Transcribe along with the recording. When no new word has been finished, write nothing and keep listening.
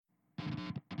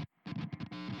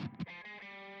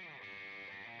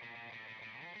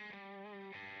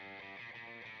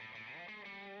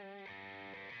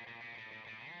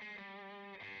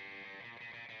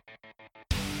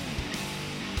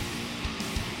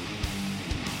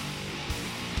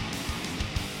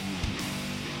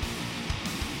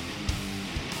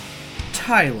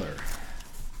Tyler,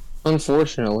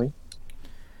 Unfortunately.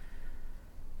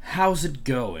 how's it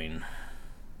going?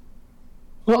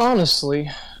 Well, honestly,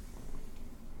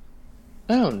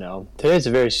 I don't know. Today's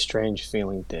a very strange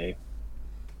feeling day.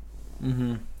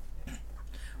 Mm-hmm.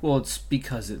 Well, it's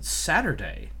because it's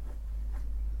Saturday.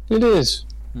 It is.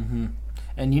 Mm-hmm.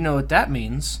 And you know what that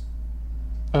means?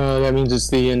 That means it's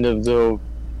the end of the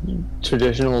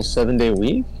traditional 7-day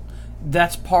week?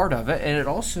 That's part of it, and it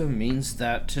also means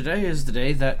that today is the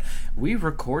day that we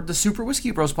record the Super Whiskey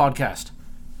Bros podcast.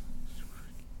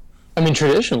 I mean,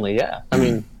 traditionally, yeah. I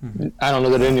mean, I don't know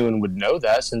that anyone would know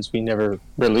that since we never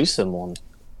release them on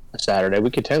a Saturday.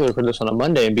 We could technically record this on a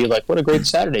Monday and be like, what a great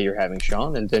Saturday you're having,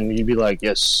 Sean. And then you'd be like,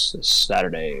 yes, it's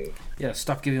Saturday. Yeah,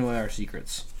 stop giving away our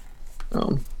secrets.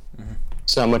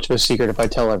 It's not much of a secret if I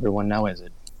tell everyone now, is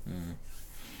it?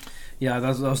 Yeah,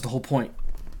 that was the whole point.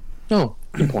 No,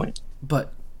 good point.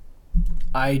 But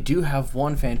I do have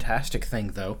one fantastic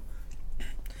thing, though.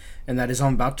 And that is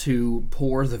I'm about to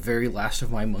pour the very last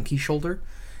of my monkey shoulder,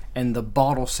 and the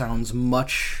bottle sounds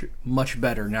much, much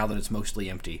better now that it's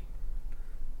mostly empty.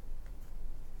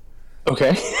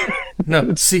 Okay.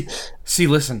 No, see,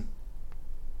 listen.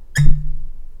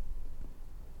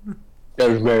 That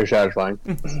was very satisfying.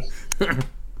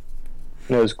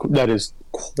 That is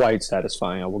quite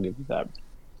satisfying, I will give you that.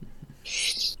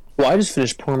 Well, I just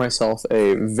finished pouring myself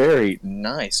a very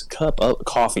nice cup of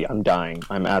coffee. I'm dying.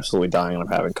 I'm absolutely dying, and I'm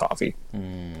having coffee.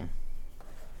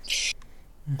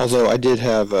 Although I did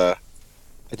have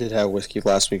whiskey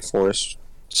last week for us,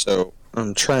 so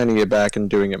I'm trying to get back and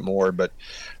doing it more. But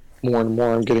more and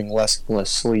more, I'm getting less and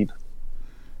less sleep,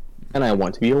 and I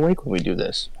want to be awake when we do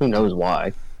this. Who knows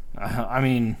why? I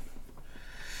mean,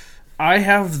 I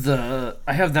have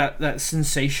that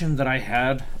sensation that I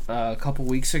had a couple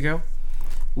weeks ago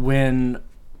when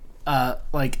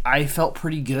I felt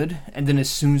pretty good, and then as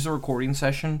soon as the recording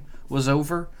session was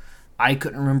over, I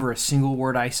couldn't remember a single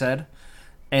word I said,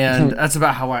 and that's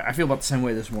about how I feel about the same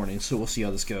way this morning. So we'll see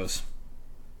how this goes.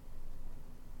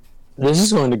 This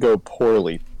is going to go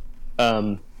poorly.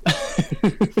 I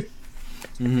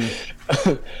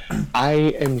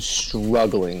am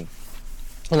struggling,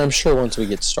 and I'm sure once we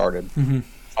get started,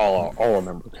 I'll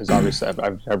remember, because obviously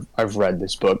I've read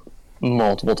this book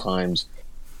multiple times.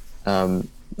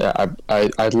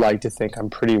 I'd like to think I'm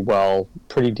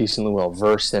pretty decently well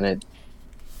versed in it.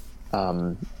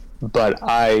 But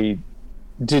I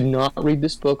did not read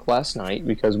this book last night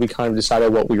because we kind of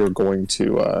decided what we were going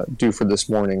to do for this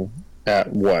morning at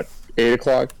 8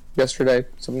 o'clock yesterday,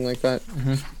 something like that.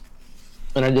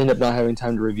 And I ended up not having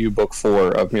time to review book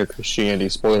 4 of Mere Christianity.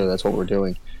 Spoiler, that's what we're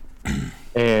doing.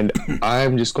 And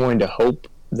I'm just going to hope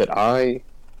that I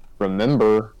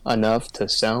remember enough to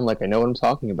sound like I know what I'm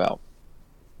talking about.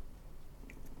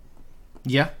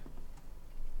 Yeah.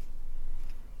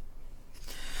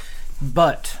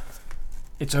 But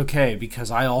it's okay,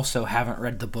 because I also haven't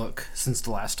read the book since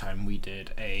the last time we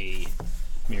did a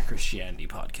Mere Christianity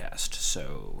podcast.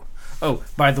 So, oh,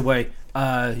 by the way,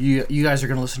 you guys are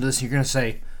going to listen to this and you're going to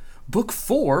say, book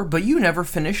 4, but you never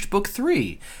finished book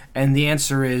 3. And the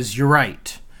answer is, you're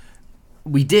right.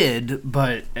 We did,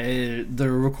 but the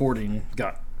recording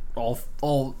got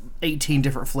all 18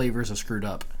 different flavors of screwed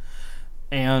up.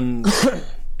 And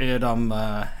it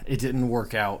didn't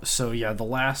work out. So yeah,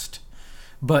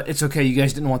 but it's okay, you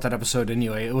guys didn't want that episode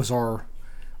anyway. It was our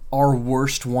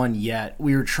worst one yet.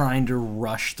 We were trying to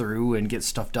rush through and get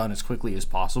stuff done as quickly as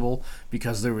possible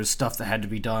because there was stuff that had to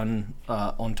be done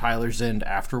on Tyler's end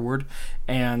afterward,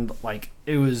 and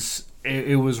it was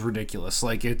ridiculous.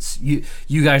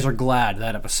 You guys are glad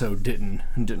that episode didn't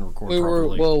record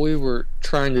properly. We were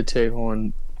trying to take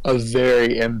on a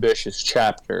very ambitious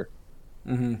chapter.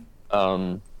 And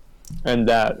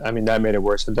that made it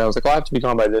worse. And I was like, I have to be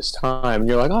gone by this time. And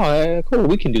you're like, oh, cool,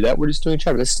 we can do that. We're just doing a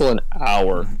chapter. That's still an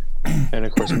hour. And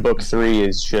of course, book 3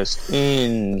 is just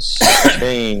insanely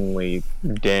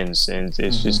dense, and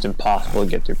it's just impossible to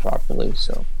get through properly.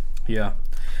 So, yeah,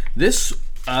 this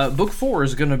book 4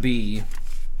 is going to be.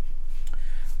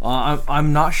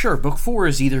 I'm not sure. Book 4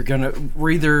 is we're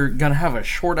either gonna have a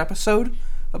short episode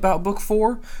about book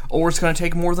 4, or it's gonna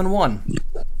take more than one.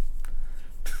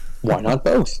 Why not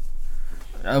both?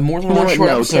 More than one short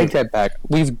episode. Take that back.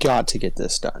 We've got to get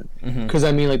this done. Because,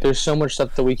 there's so much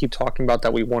stuff that we keep talking about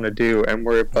that we want to do, and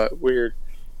we're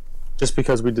just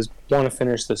because we just want to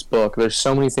finish this book. There's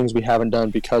so many things we haven't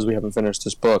done because we haven't finished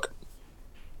this book.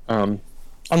 I'm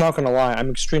not going to lie.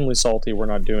 I'm extremely salty we're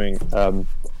not doing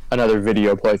another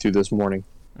video playthrough this morning.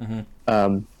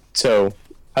 So,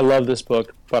 I love this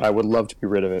book, but I would love to be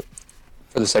rid of it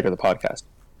for the sake of the podcast.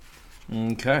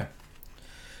 Okay.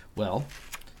 Well,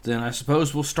 then I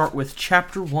suppose we'll start with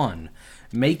Chapter 1,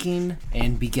 Making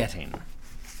and Begetting.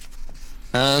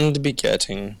 And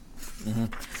begetting.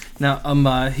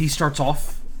 Now, he starts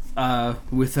off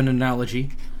with an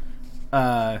analogy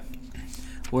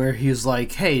where he's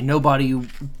like, hey, nobody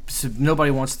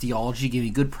wants theology, give me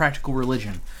good practical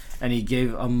religion. And he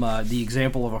gave the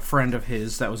example of a friend of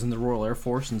his that was in the Royal Air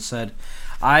Force and said,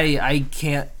 I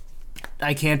can't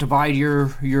abide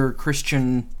your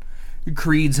Christian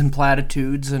creeds and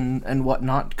platitudes and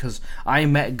whatnot, because I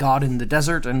met God in the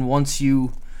desert, and once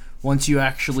you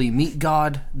actually meet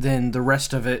God, then the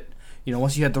rest of it,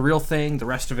 once you had the real thing, the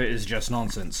rest of it is just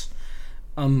nonsense.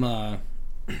 And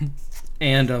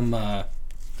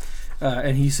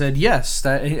he said yes,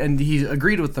 and he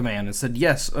agreed with the man and said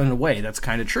yes, in a way that's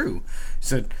kind of true. He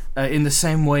said in the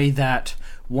same way that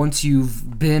once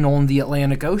you've been on the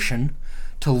Atlantic Ocean,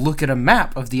 to look at a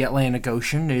map of the Atlantic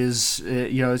Ocean is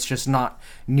it's just not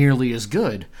nearly as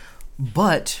good.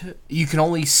 But you can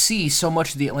only see so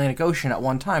much of the Atlantic Ocean at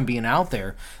one time being out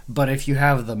there. But if you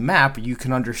have the map, you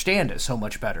can understand it so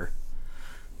much better.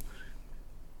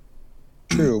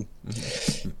 True.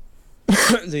 What's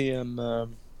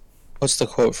the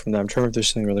quote from that? I'm trying to remember if there's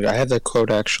something really good. I have that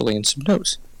quote actually in some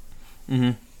notes.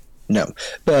 Mm-hmm. No.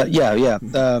 But yeah.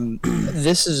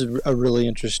 This is a really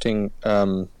interesting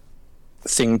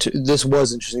this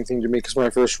was an interesting thing to me, because when I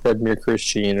first read Mere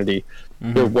Christianity,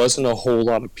 there wasn't a whole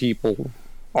lot of people,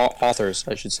 authors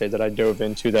I should say, that I dove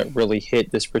into that really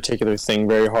hit this particular thing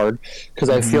very hard, because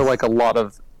I feel like a lot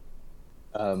of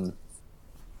or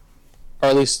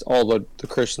at least all the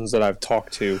Christians that I've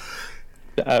talked to,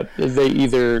 they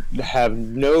either have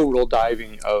no real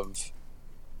diving of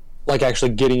like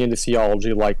actually getting into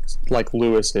theology like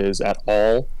Lewis is at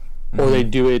all, or they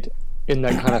do it in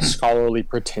that kind of scholarly,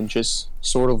 pretentious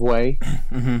sort of way.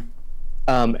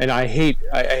 And I hate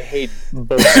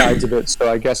both sides of it.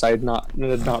 So I guess I had not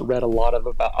read a lot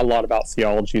about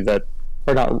theology that,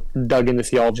 or not dug into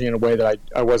theology in a way that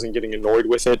I wasn't getting annoyed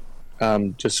with it,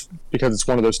 just because it's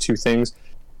one of those two things.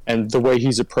 And the way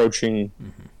he's approaching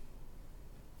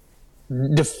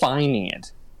defining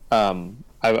it,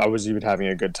 I was even having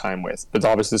a good time with. But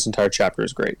obviously, this entire chapter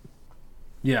is great.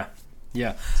 Yeah.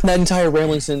 That entire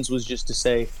rambling sentence was just to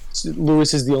say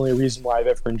Lewis is the only reason why I've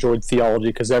ever enjoyed theology,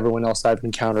 because everyone else I've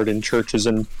encountered in churches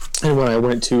and when I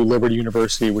went to Liberty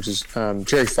University, which is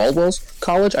Jerry Falwell's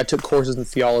college, I took courses in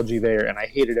theology there, and I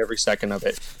hated every second of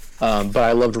it. But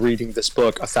I loved reading this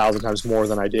book 1,000 times more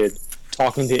than I did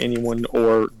talking to anyone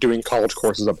or doing college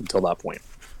courses up until that point.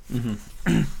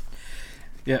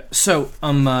 Yeah. So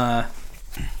I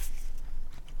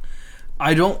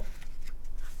don't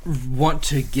want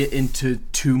to get into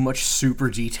too much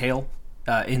super detail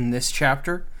in this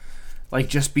chapter, like,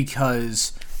 just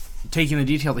because taking the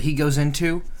detail that he goes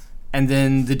into and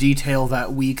then the detail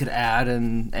that we could add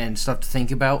and stuff to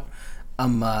think about,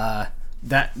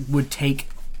 that would take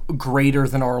greater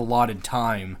than our allotted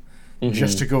time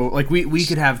just to go, like, we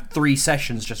could have 3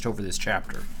 sessions just over this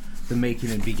chapter, the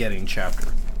Making and Begetting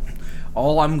chapter.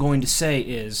 All I'm going to say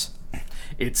is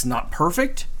it's not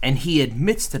perfect, and he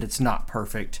admits that it's not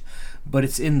perfect, but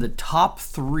it's in the top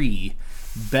 3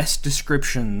 best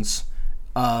descriptions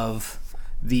of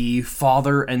the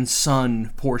Father and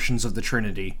Son portions of the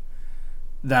Trinity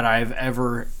that I've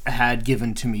ever had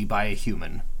given to me by a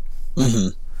human.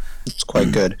 It's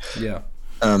quite good. Yeah.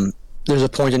 There's a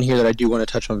point in here that I do want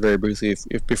to touch on very briefly,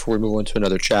 if before we move on to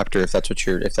another chapter, if that's what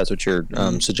you're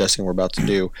suggesting we're about to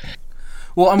do.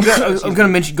 Well, I'm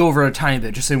gonna go over a tiny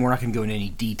bit, just saying we're not gonna go into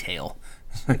any detail.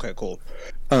 Okay, cool.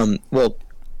 Well,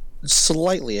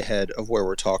 slightly ahead of where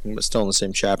we're talking, but still in the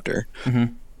same chapter.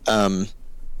 Well,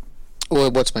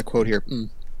 what's my quote here?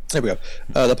 There we go.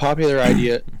 The popular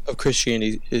idea of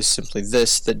Christianity is simply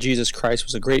this: that Jesus Christ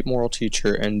was a great moral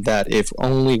teacher, and that if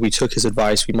only we took his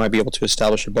advice, we might be able to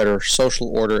establish a better social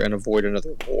order and avoid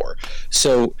another war.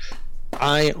 So,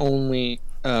 I only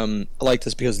like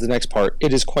this because of the next part.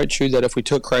 It is quite true that if we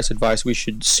took Christ's advice, we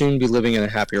should soon be living in a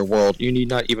happier world. You need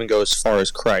not even go as far as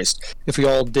Christ. If we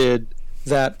all did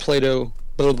that, Plato,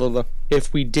 blah, blah, blah.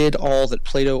 If we did all that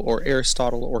Plato or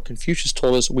Aristotle or Confucius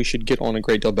told us, we should get on a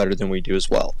great deal better than we do as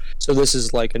well. So this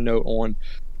is like a note on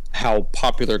how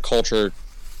popular culture,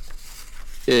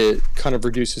 it kind of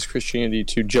reduces Christianity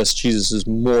to just Jesus'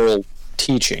 moral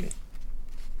teaching.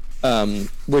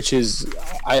 Which is,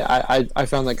 I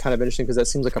found that kind of interesting, because that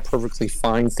seems like a perfectly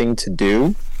fine thing to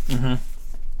do.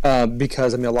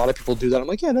 Because, I mean, a lot of people do that. I'm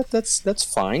like, yeah, that's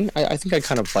fine. I think I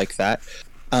kind of like that.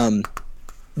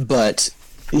 But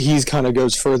he kind of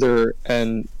goes further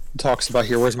and talks about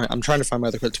here. I'm trying to find my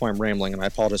other quote. That's why I'm rambling, and I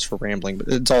apologize for rambling, but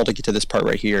it's all to get to this part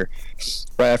right here.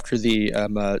 Right after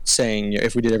the saying,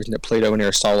 if we did everything that Plato and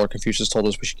Aristotle or Confucius told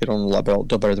us, we should get on a lot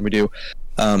better than we do.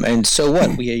 And so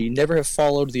what? We never have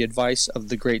followed the advice of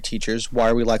the great teachers. Why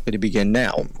are we likely to begin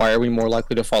now? Why are we more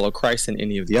likely to follow Christ than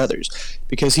any of the others?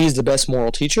 Because he's the best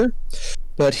moral teacher?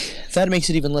 But that makes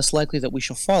it even less likely that we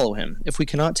shall follow him. If we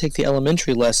cannot take the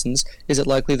elementary lessons, is it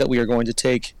likely that we are going to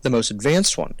take the most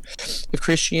advanced one? If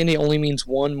Christianity only means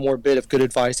one more bit of good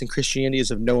advice, then Christianity is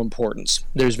of no importance.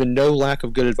 There's been no lack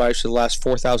of good advice for the last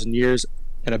 4,000 years,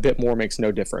 and a bit more makes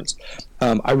no difference.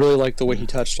 I really like the way he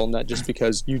touched on that, just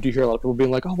because you do hear a lot of people being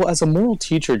like, oh, well, as a moral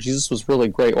teacher, Jesus was really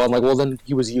great. Well, I'm like, well, then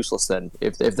he was useless then,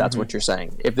 if that's what you're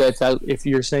saying. If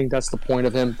you're saying that's the point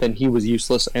of him, then he was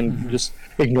useless, and just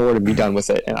ignore it and be done with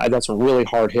it. And that's really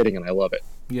hard-hitting, and I love it.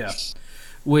 Yeah.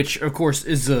 Which, of course,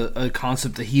 is a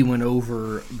concept that he went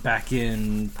over back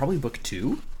in probably book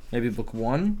 2, maybe book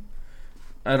 1.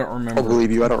 I don't remember. I'll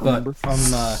believe you. I don't remember.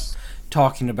 I'm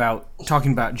talking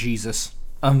about Jesus.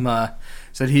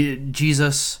 Said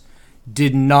Jesus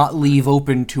did not leave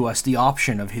open to us the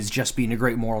option of his just being a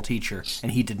great moral teacher,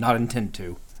 and he did not intend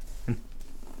to.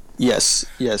 Yes.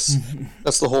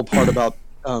 That's the whole part about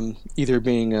either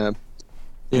being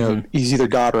he's either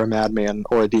God or a madman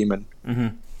or a demon.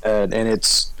 And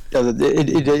it's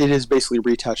it is basically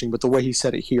retouching, but the way he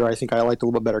said it here, I think I liked a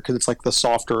little bit better, because it's like the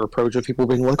softer approach of people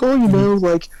being like, oh,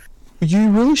 like,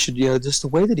 you really should, just the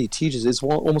way that he teaches, it's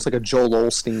almost like a Joel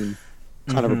Osteen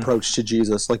kind of approach to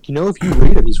Jesus. Like, if you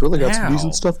read him, he's really got some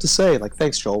decent stuff to say. Like,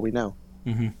 thanks, Joel, we know.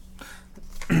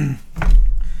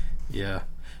 Yeah.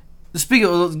 Speaking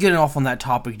of getting off on that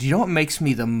topic, do you know what makes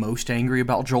me the most angry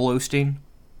about Joel Osteen?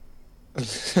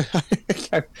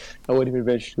 I wouldn't even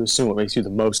venture to assume what makes you the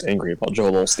most angry about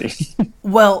Joel Osteen.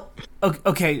 Well,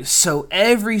 okay, so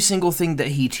every single thing that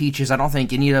he teaches, I don't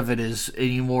think any of it is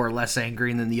any more or less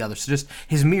angry than the other. So just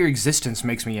his mere existence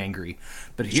makes me angry.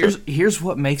 But here's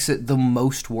what makes it the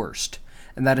most worst,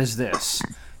 and that is this.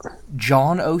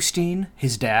 John Osteen,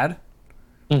 his dad,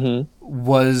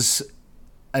 was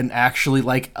an actually,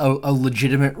 like, a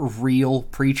legitimate, real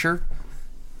preacher.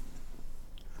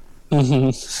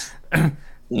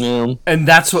 Yeah. And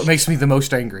that's what makes me the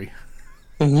most angry.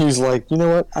 And he's like, you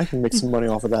know what? I can make some money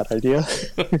off of that idea.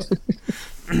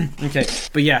 Okay,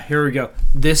 but yeah, here we go.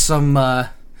 This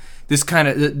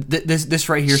this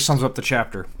right here sums up the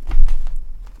chapter.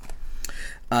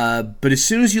 But as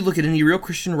soon as you look at any real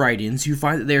Christian writings, you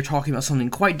find that they are talking about something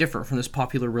quite different from this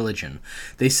popular religion.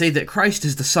 They say that Christ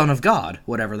is the Son of God,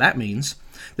 whatever that means.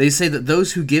 They say that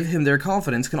those who give him their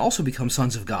confidence can also become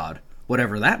sons of God,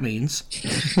 whatever that means.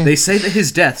 They say that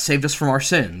his death saved us from our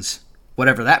sins,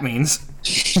 whatever that means.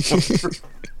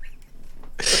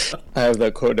 I have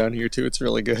that quote down here too. It's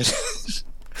really good.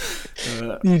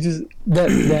 You just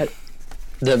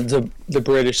the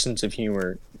British sense of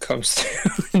humor comes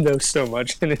through in those so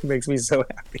much, and it makes me so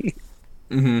happy.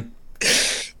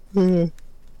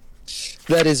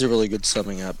 That is a really good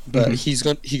summing up. But he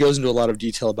goes into a lot of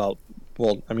detail about,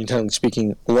 well, I mean, technically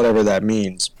speaking, whatever that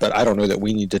means. But I don't know that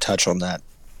we need to touch on that.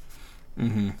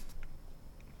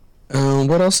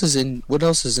 What else is in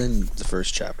the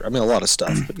first chapter? I mean, a lot of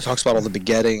stuff. But he talks about all the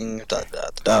begetting.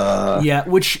 Yeah,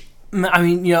 which, I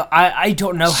mean, I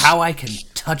don't know how I can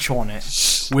touch on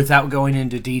it without going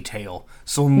into detail.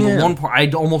 So in the one part, I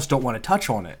almost don't want to touch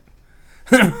on it.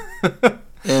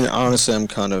 And honestly, I'm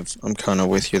kind of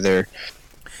with you there.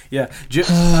 Yeah.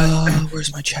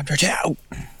 Where's my chapter 2?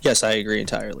 Yes, I agree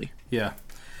entirely. Yeah.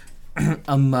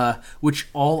 Which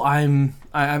all I'm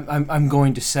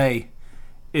going to say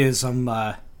is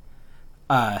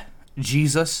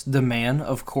Jesus, the man,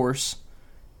 of course,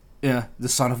 the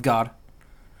Son of God,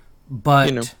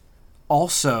 but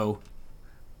also,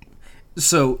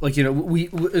 so like here's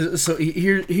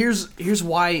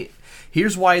why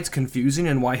it's confusing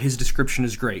and why his description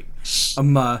is great.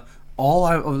 I'm gonna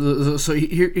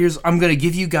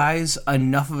give you guys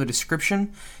enough of a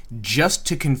description just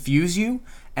to confuse you.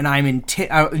 And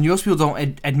most people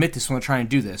don't admit this when they're trying to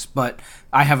do this, but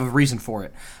I have a reason for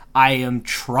it. I am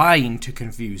trying to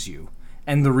confuse you.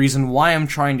 And the reason why I'm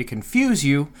trying to confuse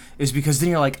you is because then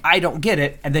you're like, I don't get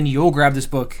it, and then you'll grab this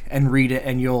book and read it,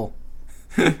 and you'll...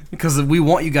 because we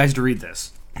want you guys to read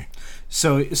this.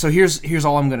 So here's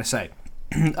all I'm going to say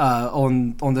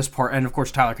on this part, and of course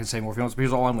Tyler can say more if he wants, but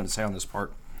here's all I'm going to say on this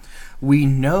part. We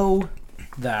know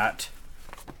that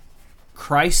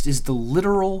Christ is the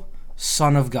literal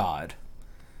Son of God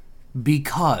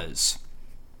because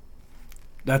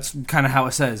that's kind of how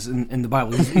it says in the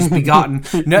Bible. He's begotten.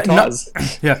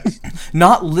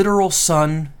 Not literal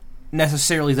son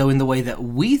necessarily, though, in the way that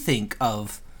we think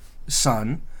of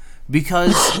son,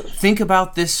 Because think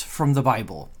about this from the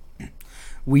Bible.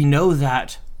 We know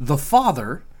that the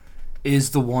Father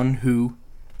is the one who,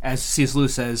 as C.S.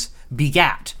 Lewis says,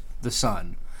 begat the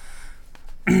Son.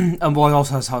 Well, it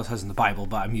also has in the Bible,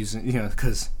 but I'm using,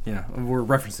 because, we're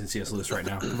referencing C.S. Lewis right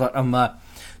now. But,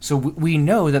 so we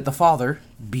know that the Father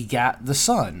begat the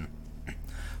Son.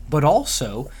 But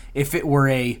also, if it were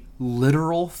a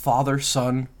literal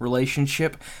father-son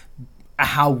relationship,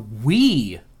 how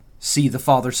we see the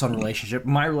father-son relationship,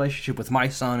 my relationship with my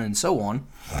son, and so on,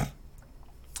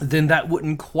 then that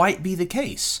wouldn't quite be the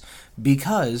case.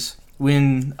 Because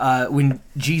when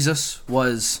Jesus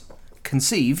was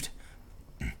conceived,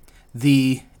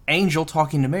 the angel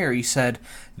talking to Mary said,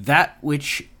 "That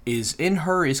which is in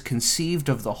her is conceived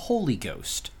of the Holy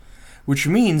Ghost," which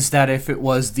means that if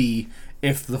the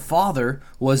Father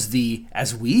was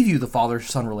as we view the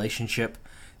father-son relationship,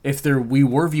 we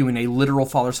were viewing a literal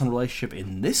father-son relationship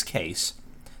in this case,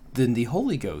 then the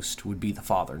Holy Ghost would be the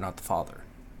Father, not the Father.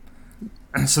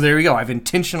 So there we go. I've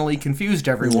intentionally confused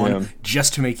everyone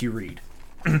just to make you read.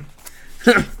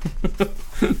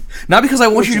 Not because I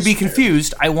want you to be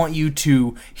confused. I want you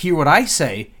to hear what I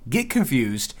say, get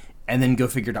confused, and then go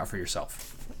figure it out for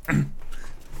yourself.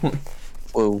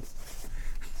 Whoa.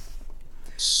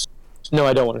 No,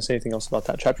 I don't want to say anything else about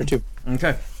that. Chapter 2.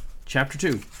 Okay. Chapter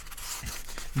 2.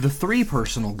 The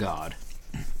three-personal God.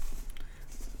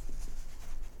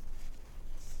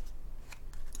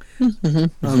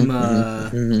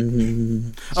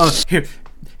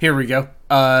 Here we go.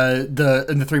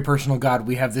 In the three-personal God,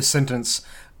 we have this sentence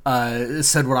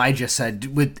said what I just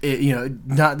said, with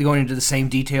not going into the same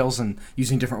details and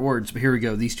using different words. But here we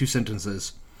go. These two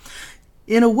sentences.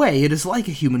 In a way, it is like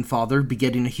a human father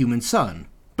begetting a human son,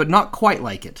 but not quite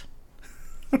like it.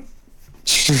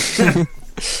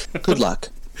 Good luck.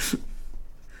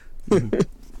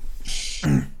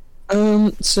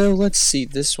 So let's see.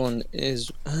 This one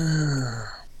is.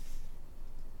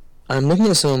 I'm looking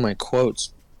at some of my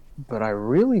quotes, but I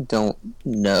really don't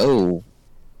know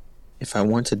if I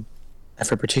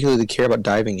particularly care about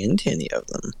diving into any of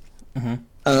them. Mm-hmm.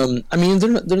 I mean,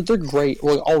 they're great.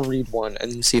 Well, I'll read one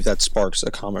and see if that sparks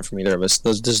a comment from either of us.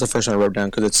 This is the first one I wrote down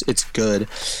because it's good.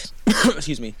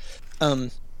 Excuse me.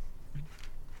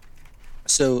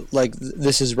 So,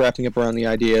 this is wrapping up around the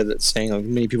idea that saying a lot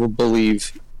of people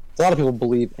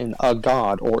believe in a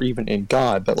God or even in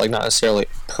God, but not necessarily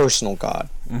a personal God.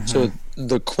 Mm-hmm. So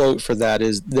the quote for that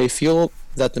is, they feel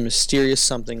that the mysterious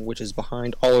something which is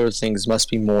behind all other things must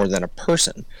be more than a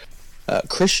person.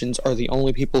 Christians are the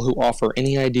only people who offer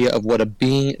any idea of what a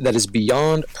being that is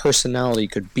beyond personality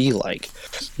could be like.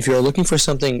 If you are looking for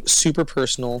something super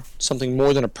personal, something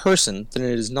more than a person, then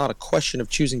it is not a question of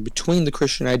choosing between the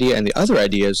Christian idea and the other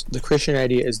ideas. The Christian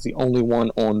idea is the only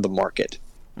one on the market.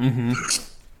 Mm-hmm.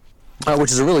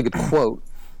 Which is a really good quote,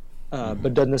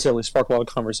 but doesn't necessarily spark a lot of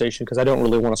conversation, because I don't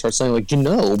really want to start saying,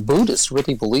 Buddhists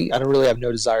really believe... I don't really have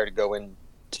no desire to go into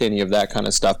any of that kind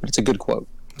of stuff, but it's a good quote.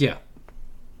 Yeah.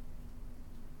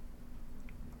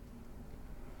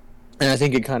 And I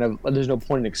think it there's no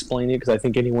point in explaining it, because I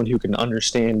think anyone who can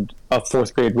understand a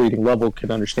fourth grade reading level can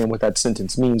understand what that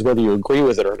sentence means, whether you agree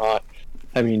with it or not.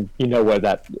 I mean,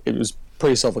 it was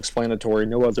pretty self-explanatory.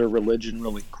 No other religion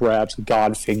really grabs a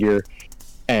God figure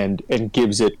and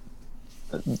gives it,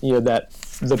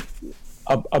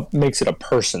 makes it a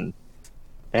person.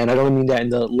 And I don't mean that in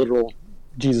the literal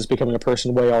Jesus becoming a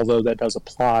person way, although that does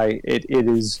apply. It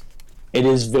is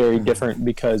very different,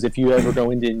 because if you ever go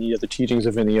into any other teachings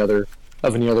of any other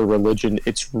religion,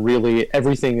 it's really,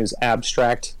 everything is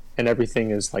abstract and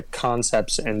everything is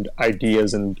concepts and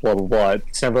ideas and blah blah blah.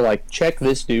 It's never check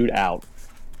this dude out.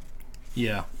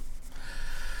 Yeah.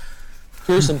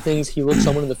 Here's some things he looked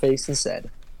someone in the face and said.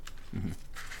 Mm-hmm.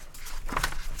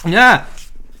 Yeah.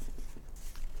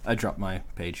 I dropped my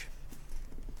page.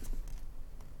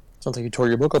 Sounds like you tore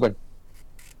your book open.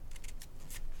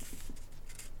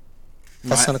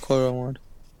 That's not a quote I wanted.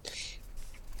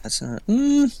 That's not...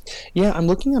 Yeah, I'm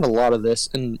looking at a lot of this,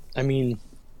 and, I mean...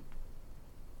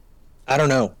 I don't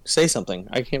know. Say something.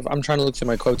 I'm trying to look through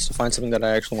my quotes to find something that I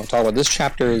actually want to talk about. This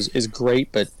chapter is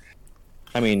great, but...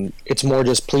 I mean, it's more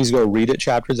just please go read it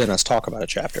chapter than us talk about a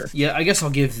chapter. Yeah, I guess I'll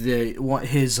give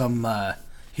his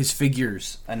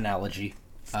figures analogy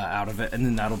out of it, and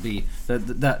then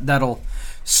that'll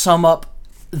sum up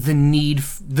the need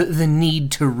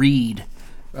to read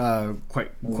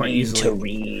quite easily. To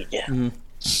read.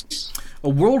 Mm-hmm. A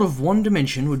world of one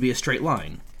dimension would be a straight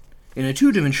line. In a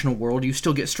two-dimensional world, you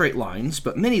still get straight lines,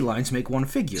 but many lines make one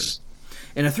figure.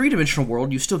 In a three-dimensional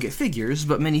world, you still get figures,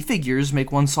 but many figures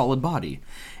make one solid body.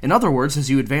 In other words, as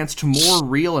you advance to more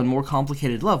real and more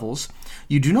complicated levels,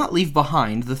 You do not leave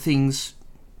behind the things...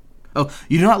 Oh,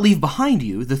 you do not leave behind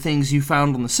you the things you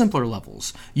found on the simpler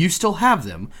levels. You still have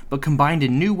them, but combined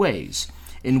in new ways,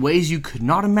 in ways you could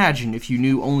not imagine if you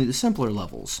knew only the simpler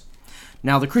levels.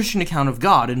 Now, the Christian account of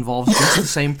God involves just the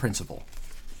same principle.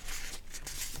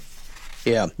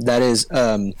 Yeah, that is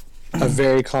a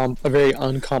very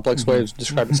uncomplex way of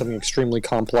describing something extremely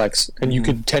complex, and you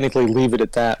could technically leave it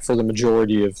at that for the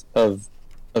majority of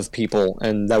people,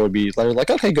 and that would be like,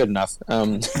 okay, good enough.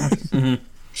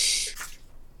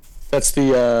 That's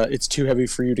the it's too heavy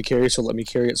for you to carry, so let me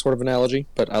carry it sort of analogy,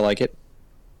 but I like it.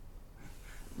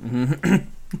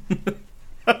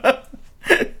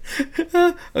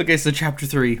 Okay, so chapter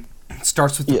 3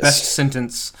 starts with the best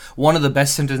sentence. One of the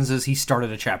best sentences he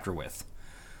started a chapter with.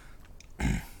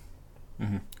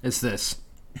 It's this.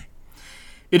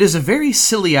 It is a very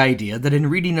silly idea that in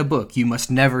reading a book you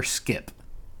must never skip.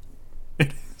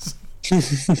 It is.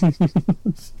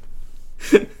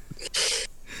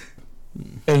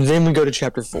 And then we go to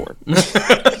chapter 4.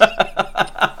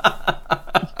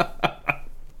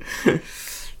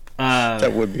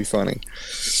 That would be funny.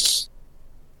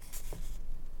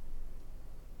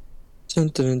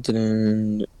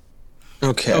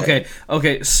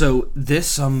 Okay. So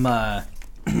this I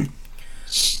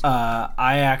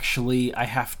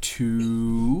have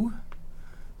to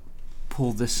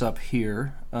pull this up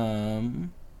here. Do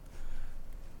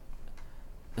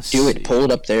it. Pull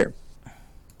it up there.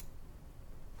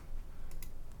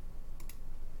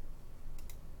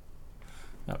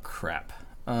 Oh crap.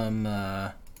 Do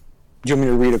you want me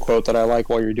to read a quote that I like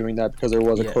while you're doing that? Because there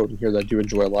was a quote in here that I do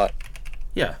enjoy a lot.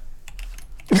 Yeah.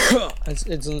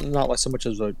 It's not like so much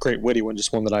as a great witty one,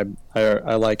 just one that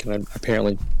I like and I'm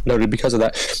apparently noted because of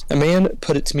that. A man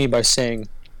put it to me by saying,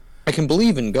 I can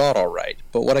believe in God all right,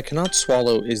 but what I cannot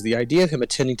swallow is the idea of him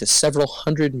attending to several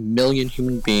 100 million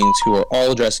human beings who are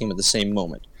all addressing him at the same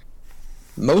moment.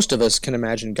 Most of us can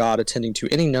imagine God attending to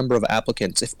any number of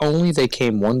applicants if only they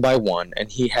came one by one and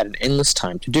he had an endless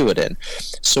time to do it in.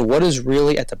 So what is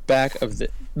really at the back of this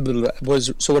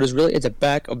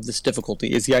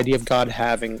difficulty is the idea of God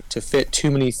having to fit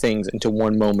too many things into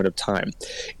one moment of time.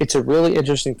 It's a really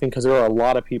interesting thing because there are a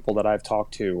lot of people that I've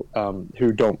talked to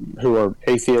who are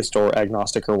atheist or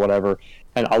agnostic or whatever,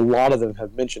 and a lot of them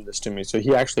have mentioned this to me. So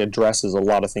he actually addresses a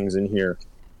lot of things in here.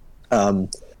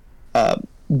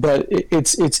 But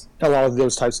it's a lot of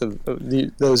those types of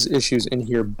those issues in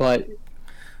here. But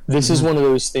this is one of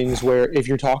those things where if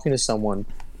you're talking to someone,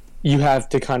 you have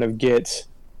to kind of get,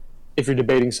 if you're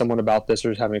debating someone about this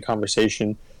or just having a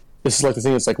conversation, this is like the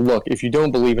thing that's like, look, if you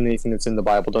don't believe in anything that's in the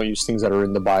Bible, don't use things that are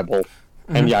in the Bible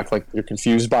and you act like you're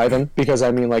confused by them. Because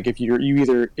I mean, like if you're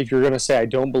going to say I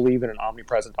don't believe in an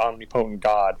omnipresent, omnipotent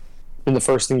God, then the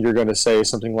first thing you're going to say is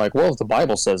something like, well, if the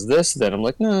Bible says this, then I'm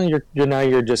like, no,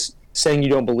 you're just saying you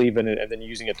don't believe in it and then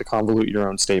using it to convolute your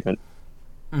own statement.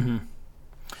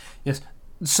 Yes.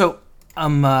 So,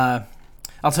 I'll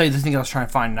tell you the thing I was trying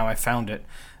to find. Now I found it.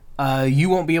 You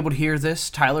won't be able to hear this,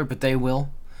 Tyler, but they will.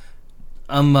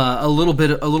 A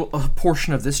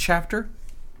portion of this chapter.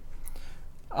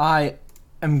 I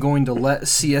am going to let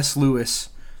C.S. Lewis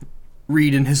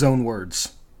read in his own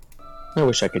words. I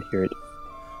wish I could hear it.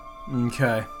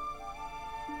 Okay.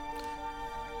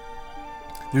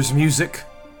 There's music.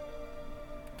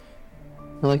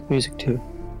 I like music too.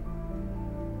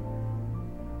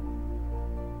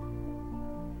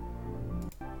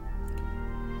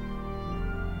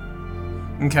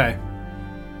 Okay.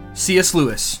 C.S.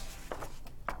 Lewis.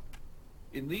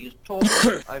 In these talks,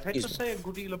 I've had to say a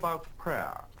good deal about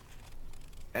prayer.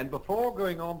 And before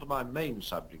going on to my main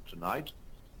subject tonight,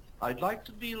 I'd like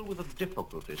to deal with a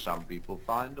difficulty some people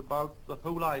find about the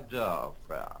whole idea of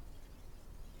prayer.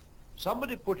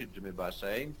 Somebody put it to me by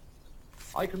saying,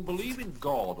 I can believe in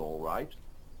God all right,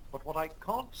 but what I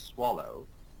can't swallow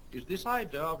is this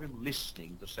idea of him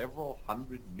listening to several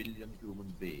 100 million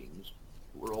human beings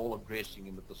who are all addressing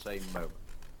him at the same moment.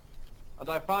 And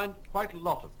I find quite a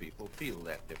lot of people feel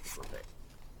that difficulty.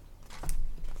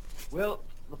 Well,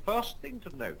 the first thing to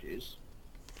notice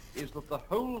is that the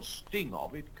whole sting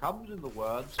of it comes in the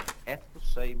words, at the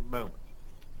same moment.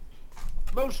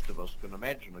 Most of us can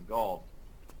imagine a God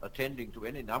attending to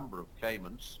any number of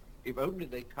claimants if only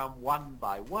they come one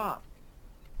by one,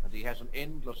 and he has an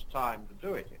endless time to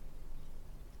do it in.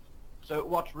 So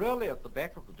what's really at the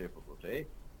back of the difficulty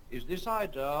is this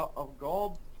idea of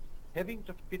God having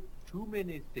to fit too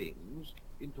many things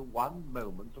into one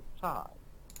moment of time.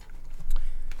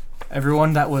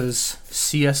 Everyone, that was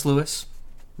C.S. Lewis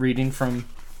reading from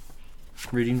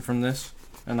this,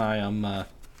 and I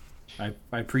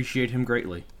appreciate him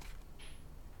greatly.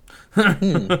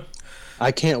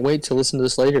 I can't wait to listen to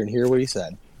this later and hear what he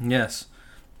said. Yes.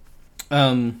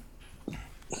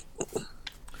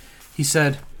 He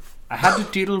said, I had to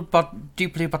deal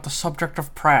deeply about the subject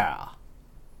of prayer.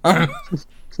 What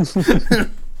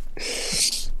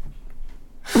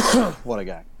a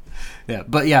guy. Yeah,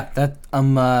 but yeah, that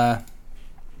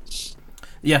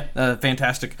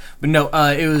fantastic. But no,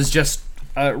 it was just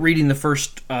reading the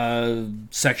first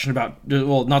section about,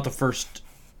 well, not the first.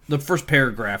 The first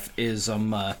paragraph is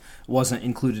wasn't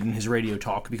included in his radio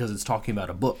talk because it's talking about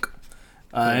a book.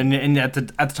 And at the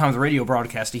time of the radio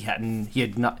broadcast, he had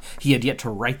yet to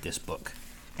write this book.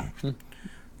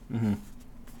 Mm-hmm.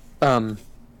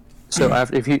 So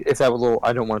if that was a little,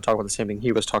 I don't want to talk about the same thing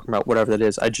he was talking about, whatever that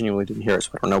is. I genuinely didn't hear it,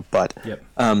 so I don't know. But yep.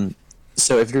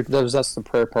 So if that's the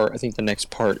prayer part, I think the next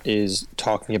part is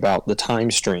talking about the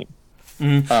time stream.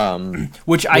 Mm-hmm.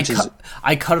 Which I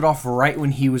cut it off right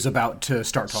when he was about to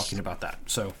start talking about that.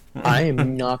 So I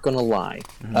am not going to lie.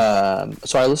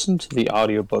 So I listened to the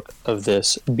audiobook of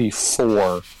this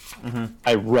before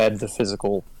I read the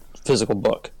physical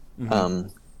book,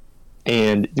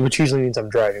 and which usually means I'm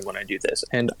driving when I do this.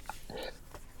 And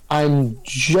I'm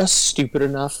just stupid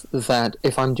enough that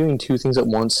if I'm doing two things at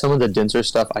once, some of the denser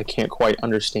stuff I can't quite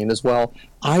understand as well.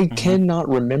 I cannot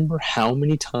remember how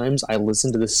many times I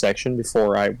listened to this section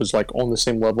before I was like on the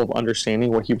same level of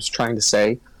understanding what he was trying to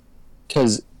say.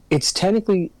 Because it's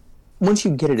technically, once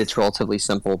you get it, it's relatively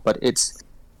simple, but it's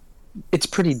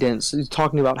pretty dense. He's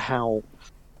talking about how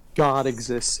God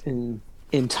exists in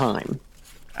time.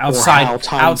 Outside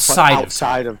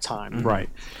of time, right.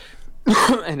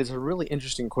 And it's a really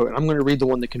interesting quote. And I'm going to read the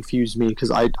one that confused me because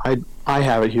I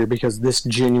have it here because this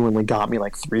genuinely got me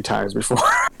like 3 times before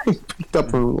I picked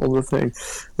up on the thing.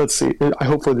 Let's see.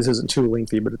 Hopefully this isn't too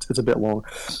lengthy, but it's a bit long.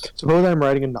 Suppose I'm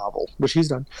writing a novel, which he's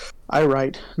done. I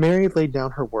write, Mary laid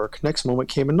down her work. Next moment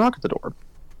came a knock at the door.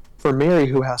 For Mary,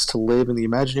 who has to live in the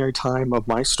imaginary time of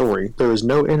my story, there is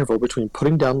no interval between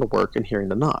putting down the work and hearing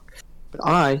the knock. But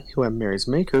I, who am Mary's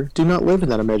maker, do not live in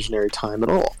that imaginary time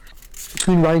at all.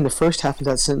 Between writing the first half of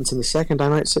that sentence and the second, I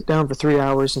might sit down for 3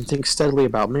 hours and think steadily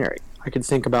about Mary. I could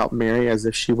think about Mary as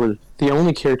if she were the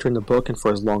only character in the book and for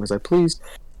as long as I pleased,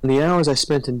 and the hours I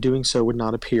spent in doing so would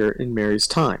not appear in Mary's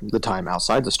time, the time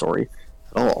outside the story,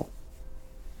 at all.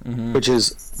 Which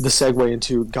is the segue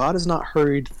into God is not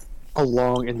hurried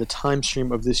along in the time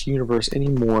stream of this universe any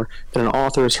more than an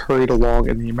author is hurried along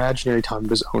in the imaginary time of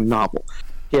his own novel.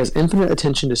 He has infinite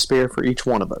attention to spare for each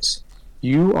one of us.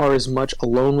 You are as much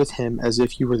alone with him as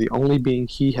if you were the only being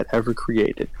he had ever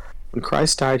created. When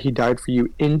Christ died, he died for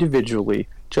you individually,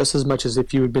 just as much as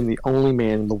if you had been the only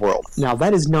man in the world. Now,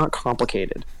 that is not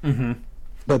complicated.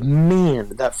 But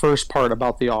man, that first part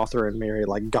about the author and Mary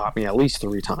got me at least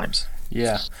 3 times.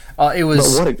 Yeah, it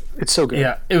was. It's so good.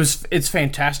 Yeah, it's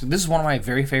fantastic. This is one of my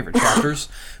very favorite chapters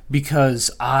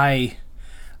because I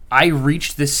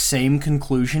reached this same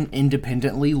conclusion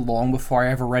independently long before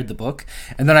I ever read the book.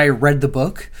 And then I read the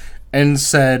book and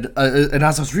said, and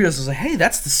as I was reading this, I was like, hey,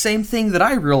 that's the same thing that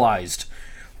I realized.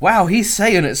 Wow, he's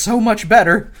saying it so much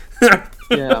better.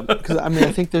 Yeah, because I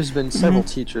think there's been several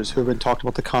teachers who have been talking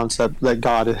about the concept that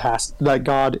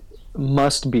God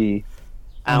must be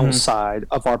outside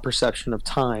of our perception of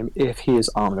time if he is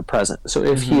omnipresent. So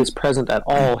if he is present at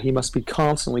all, he must be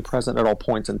constantly present at all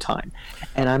points in time.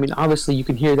 And obviously you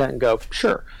can hear that and go,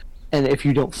 sure. And if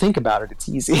you don't think about it, it's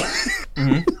easy.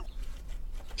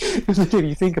 If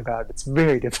you think about it, it's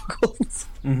very difficult.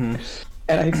 And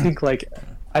I think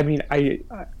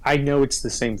I know it's the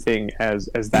same thing as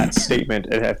that statement,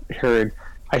 and have heard.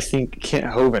 I think Kent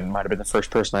Hovind might have been the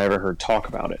first person I ever heard talk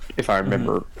about it, if I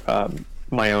remember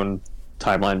my own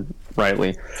timeline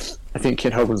rightly. I think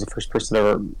Kent Hovind was the first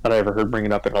person that I ever heard bring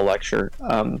it up in a lecture.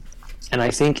 And I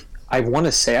think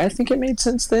it made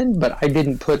sense then, but I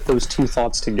didn't put those two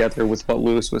thoughts together with what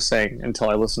Lewis was saying until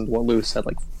I listened to what Lewis said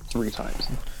 3 times.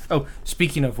 Oh,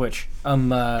 speaking of which,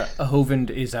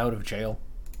 Hovind is out of jail.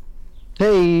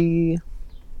 Hey.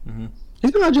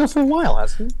 He's been out of jail for a while,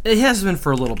 hasn't he? He has been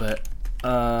for a little bit.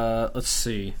 Let's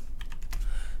see.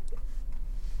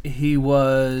 He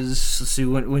was. Let's see.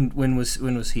 When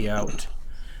was he out?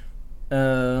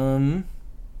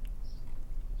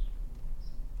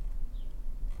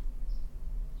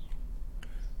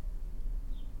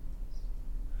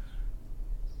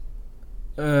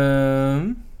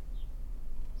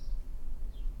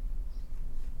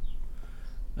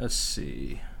 Let's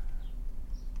see.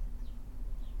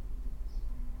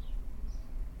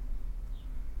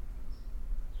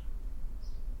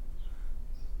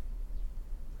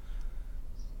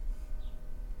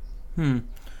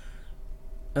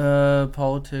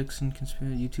 Politics and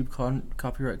conspiracy, YouTube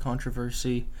copyright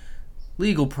controversy.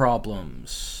 Legal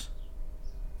problems.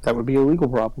 That would be a legal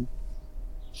problem.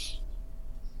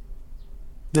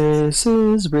 This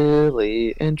is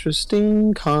really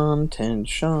interesting content.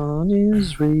 Sean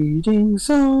is reading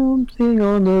something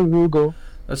on the Google.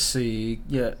 Let's see.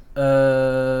 Yeah.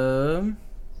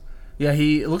 Yeah,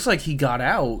 it looks like he got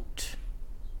out.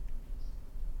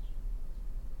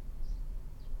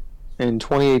 In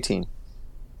 2018.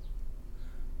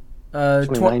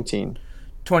 2019.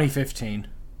 2015.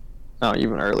 Oh,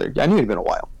 even earlier. I knew it'd been a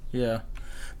while. Yeah.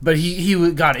 But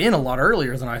he got in a lot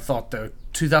earlier than I thought, though.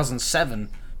 2007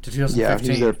 to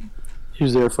 2015. Yeah, he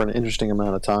was there for an interesting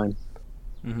amount of time.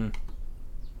 Mm-hmm.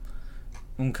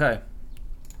 Okay.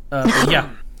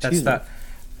 Yeah, that's that.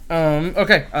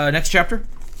 Okay, next chapter.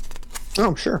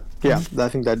 Oh, sure. Yeah, I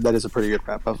think that is a pretty good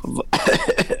wrap up of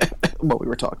what we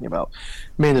were talking about.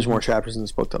 Man, there's more chapters in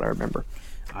this book that I remember.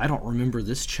 I don't remember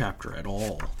this chapter at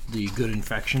all. The good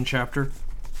infection chapter.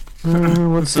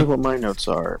 Let's see what my notes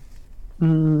are.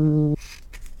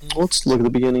 Let's look at the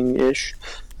beginning-ish.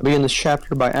 I begin this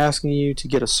chapter by asking you to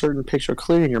get a certain picture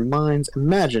clear in your minds.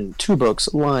 Imagine two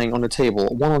books lying on a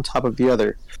table, one on top of the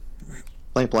other.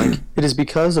 Blank, blank. It is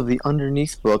because of the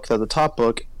underneath book that the top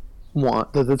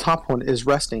one is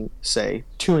resting, say,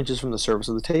 2 inches from the surface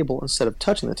of the table instead of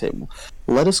touching the table.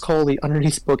 Let us call the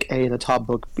underneath book A and the top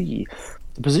book B.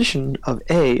 The position of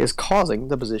A is causing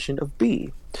the position of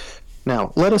B.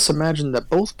 Now, let us imagine that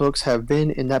both books have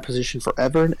been in that position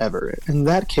forever and ever. In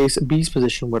that case, B's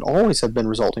position would always have been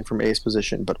resulting from A's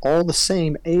position, but all the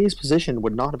same, A's position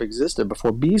would not have existed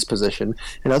before B's position.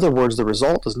 In other words, the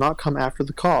result does not come after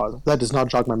the cause. That does not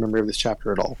jog my memory of this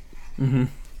chapter at all. Mm-hmm.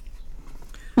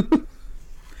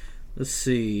 Let's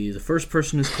see. The first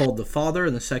person is called the Father,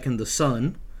 and the second the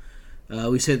Son.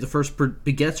 We say the first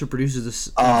begets or produces the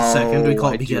second. We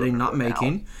call it begetting, not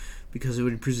making, because it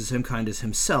would produce the same kind as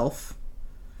himself.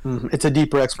 Mm-hmm. It's a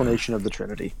deeper explanation of the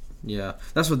Trinity. Yeah,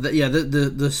 that's what.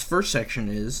 This first section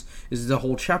is the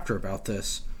whole chapter about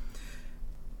this.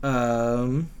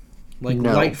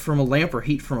 Light from a lamp or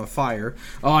heat from a fire.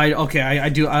 I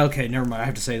do. Okay, never mind. I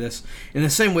have to say this. In the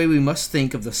same way, we must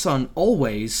think of the Son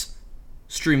always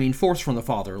streaming forth from the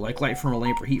Father, like light from a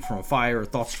lamp or heat from a fire, or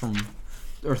thoughts from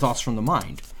the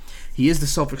mind. He is the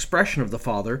self-expression of the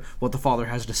Father, what the Father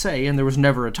has to say, and there was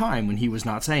never a time when he was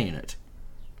not saying it.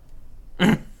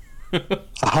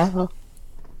 Uh-huh.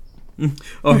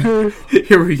 Oh,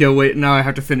 here we go. Wait, now I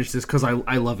have to finish this because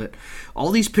I love it.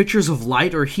 All these pictures of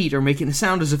light or heat are making it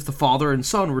sound as if the Father and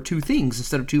Son were two things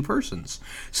instead of two persons.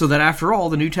 So that after all,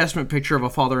 the New Testament picture of a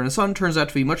Father and a Son turns out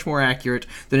to be much more accurate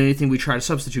than anything we try to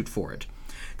substitute for it.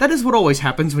 That is what always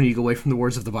happens when you go away from the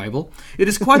words of the Bible. It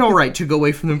is quite all right to go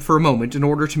away from them for a moment in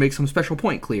order to make some special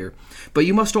point clear, but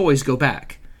you must always go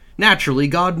back. Naturally,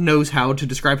 God knows how to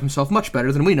describe himself much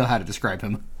better than we know how to describe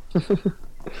him.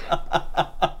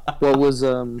 What was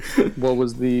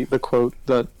the quote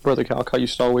that Brother Calcott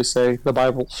used to always say? The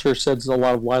Bible sure sheds a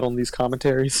lot of light on these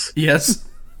commentaries. Yes.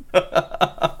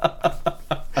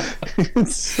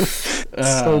 It's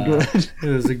so good. It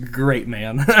was a great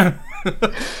man.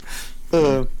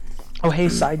 Hey,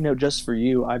 side note just for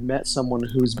you, I've met someone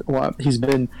he's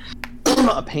been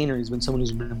a painter. He's been someone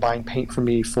who's been buying paint from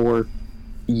me for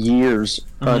years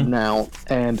now,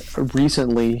 and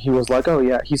recently he was like, oh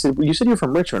yeah, he said, you said you're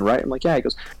from Richmond, right? I'm like, yeah. He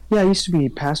goes, yeah, I used to be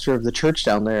pastor of the church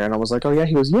down there. And I was like, oh yeah.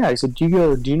 He goes, yeah. He said, do you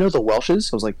know the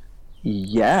Welshes? I was like,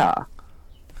 yeah.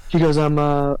 He goes,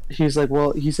 he's like,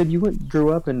 well, he said, you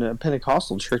grew up in a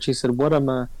Pentecostal church. He said,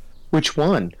 which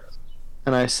one?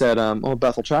 And I said,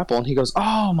 Bethel Chapel. And he goes,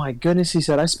 oh my goodness. He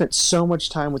said, I spent so much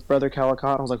time with Brother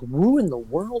Callicott. I was like, who in the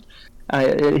world?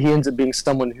 He ends up being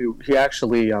someone who he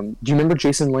actually, do you remember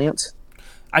Jason Lance?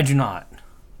 I do not.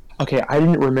 Okay, I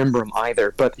didn't remember him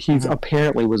either, but he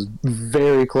apparently was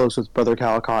very close with Brother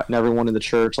Callicott and everyone in the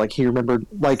church. Like, he remembered,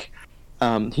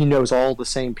 he knows all the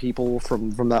same people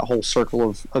from that whole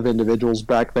circle of individuals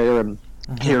back there, and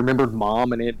he remembered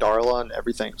Mom and Aunt Darla and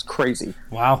everything. It's crazy.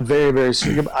 Wow. Very, very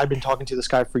strange. I've been talking to this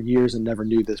guy for years and never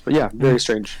knew this, but yeah, very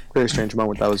strange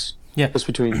moment. That was just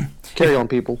between Carry On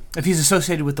people. If he's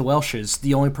associated with the Welshes,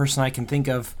 the only person I can think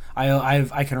of,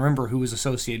 I can remember who was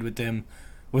associated with them,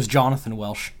 was Jonathan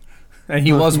Welsh, and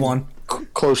he was one.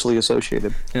 Closely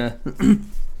associated. Yeah.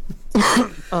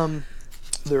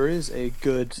 There is a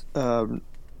good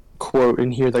quote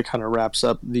in here that kind of wraps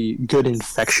up the good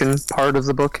infection part of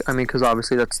the book. I mean, because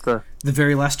obviously that's the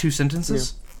very last two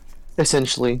sentences. Yeah.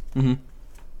 Essentially.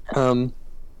 Well,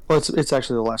 it's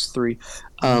actually the last three.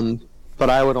 But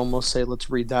I would almost say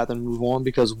let's read that then move on,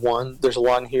 because one, there's a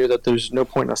lot in here that there's no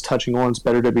point in us touching on. It's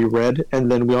better to be read,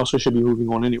 and then we also should be moving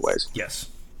on anyways. Yes.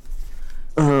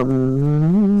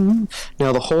 Now,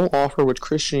 the whole offer which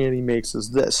Christianity makes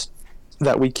is this: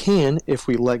 that we can, if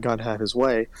we let God have his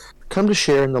way, come to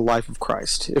share in the life of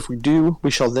Christ. If we do,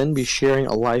 we shall then be sharing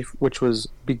a life which was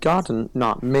begotten,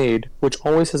 not made, which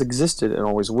always has existed and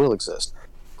always will exist.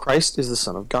 Christ is the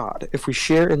Son of God. If we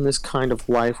share in this kind of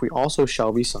life, we also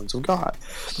shall be sons of God.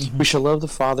 Mm-hmm. We shall love the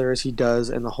Father as he does,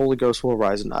 and the Holy Ghost will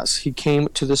arise in us. He came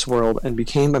to this world and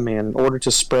became a man in order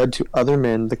to spread to other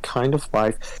men the kind of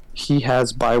life he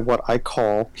has by what I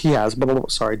call, dash in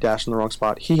the wrong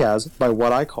spot. He has by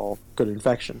what I call good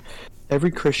infection. Every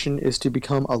Christian is to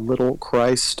become a little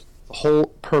Christ. The whole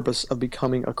purpose of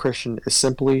becoming a Christian is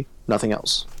simply nothing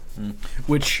else.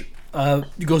 Which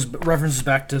references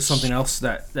back to something else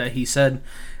that he said,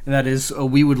 and that is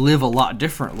we would live a lot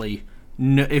differently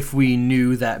if we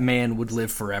knew that man would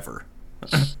live forever.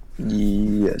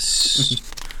 Yes.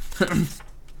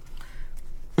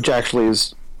 Which actually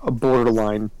is a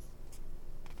borderline.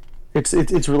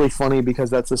 It's really funny because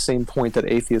that's the same point that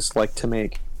atheists like to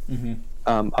make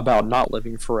about not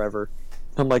living forever.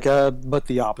 I'm like, but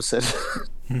the opposite.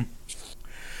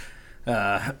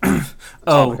 I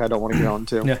don't want to get on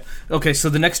to. Yeah. Okay, so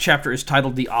the next chapter is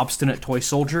titled "The Obstinate Toy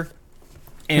Soldier,"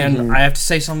 and I have to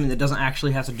say something that doesn't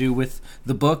actually have to do with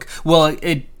the book. Well,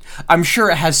 I'm sure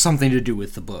it has something to do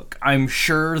with the book. I'm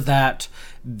sure that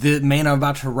the man I'm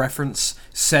about to reference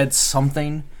said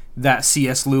something that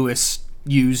C.S. Lewis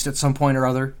used at some point or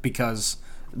other, because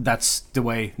that's the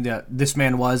way this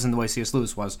man was and the way C.S.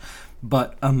 Lewis was.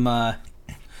 But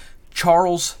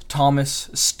Charles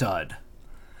Thomas Studd.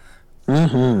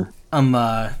 Man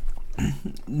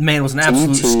was an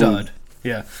absolute stud.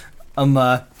 Yeah.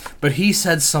 But he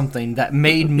said something that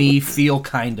made me feel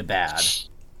kind of bad.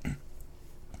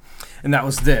 And that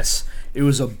was this. It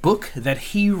was a book that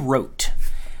he wrote.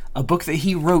 A book that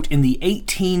he wrote in the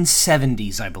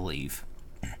 1870s, I believe.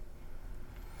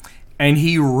 And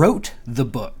he wrote the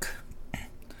book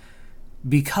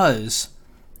because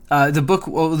the book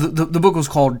was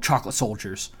called Chocolate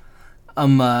Soldiers.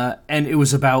 And it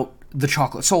was about the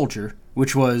chocolate soldier,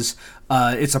 which was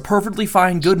it's a perfectly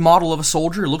fine, good model of a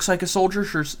soldier. It looks like a soldier,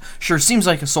 sure seems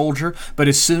like a soldier, but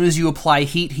as soon as you apply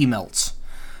heat, he melts.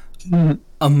 And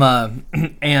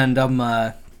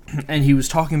he was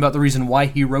talking about the reason why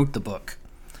he wrote the book.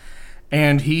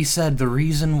 And he said the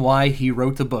reason why he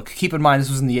wrote the book. Keep in mind, this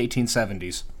was in the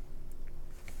 1870s.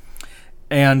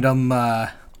 And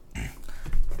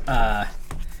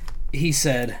he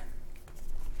said,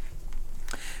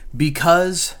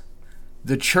 because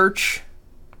the church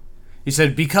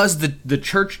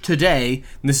today,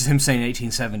 and this is him saying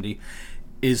 1870,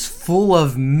 is full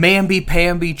of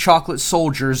mamby-pamby chocolate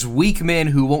soldiers, weak men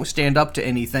who won't stand up to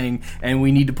anything, and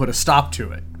we need to put a stop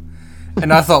to it.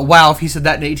 And I thought, wow, if he said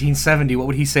that in 1870, what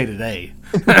would he say today?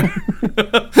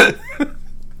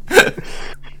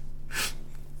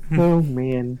 Oh,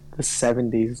 man, the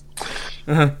 70s.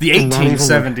 The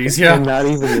 1870s, yeah. And not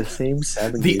even the same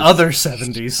 70s. The other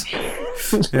 70s.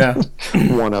 Yeah.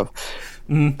 One of.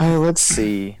 Let's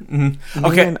see.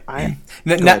 Okay.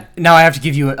 Now I have to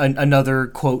give you another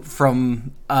quote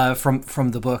from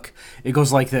the book. It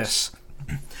goes like this.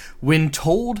 When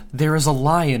told there is a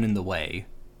lion in the way,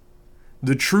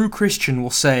 the true Christian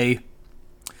will say,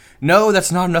 "No,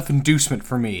 that's not enough inducement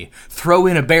for me. Throw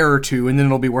in a bear or two, and then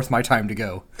it'll be worth my time to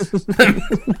go."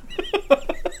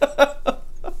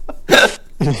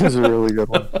 It's a really good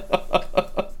one.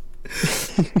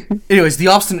 Anyways, The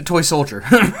Obstinate Toy Soldier.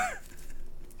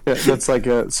 Yeah, that's like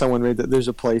someone made that. There's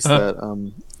a place that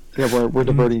we're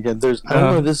diverting again. I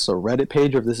don't know if this is a Reddit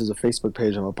page or if this is a Facebook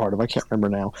page I'm a part of. I can't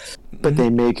remember now, but they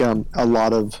make a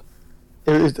lot of.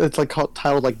 It's like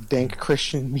titled like dank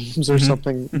Christian memes or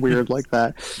something weird like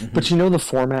that. But you know the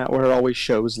format where it always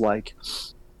shows like,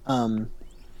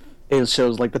 it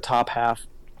shows like the top half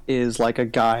is like a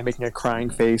guy making a crying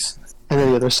face, and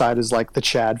then the other side is like the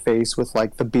Chad face with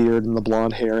like the beard and the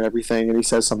blonde hair and everything, and he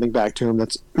says something back to him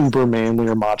that's uber manly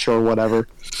or macho or whatever.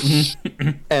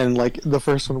 And like the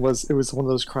first one was one of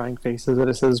those crying faces and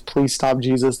it says, "Please stop,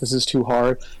 Jesus, this is too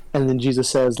hard." And then Jesus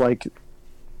says like,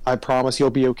 "I promise you'll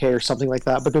be okay," or something like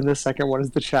that. But then the second one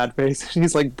is the Chad face, and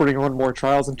he's like, "Bring on more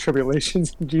trials and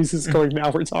tribulations." And Jesus going,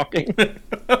 "Now we're talking."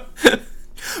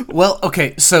 Well,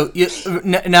 okay, so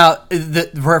now the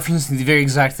referencing the very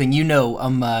exact thing,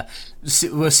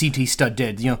 what C.T. Studd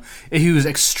did. He was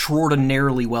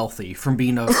extraordinarily wealthy from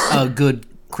being a good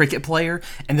cricket player,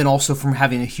 and then also from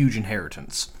having a huge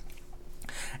inheritance.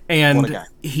 And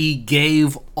he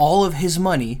gave all of his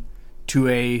money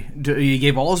away,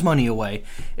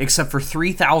 except for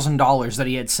 $3,000 that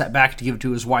he had set back to give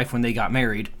to his wife when they got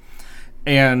married,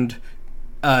 and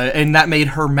that made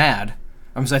her mad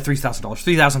I'm sorry, $3,000,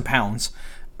 3,000 pounds,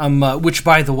 which,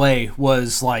 by the way,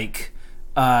 was like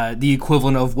the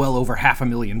equivalent of well over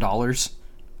 $500,000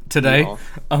 today. Yeah.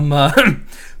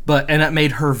 And that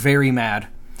made her very mad,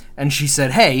 and she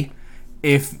said, "Hey,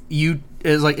 if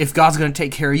God's going to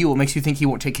take care of you, what makes you think He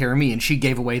won't take care of me?" And she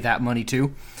gave away that money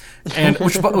too. And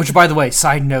which, by the way,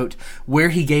 side note, where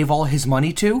he gave all his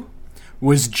money to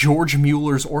was George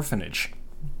Mueller's orphanage.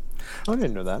 I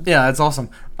didn't know that. Yeah, that's awesome.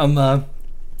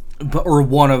 Or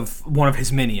one of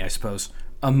his many, I suppose.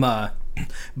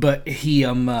 But he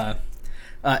and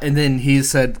then he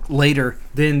said later,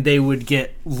 then they would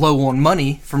get low on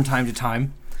money from time to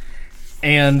time,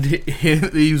 and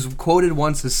he was quoted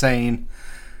once as saying,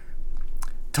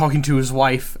 talking to his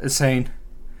wife, as saying,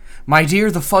 "My dear,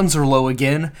 the funds are low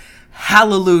again.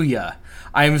 Hallelujah!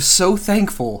 I am so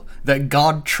thankful that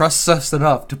God trusts us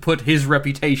enough to put His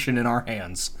reputation in our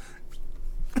hands."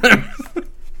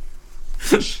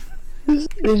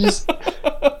 They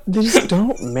just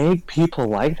don't make people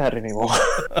like that anymore.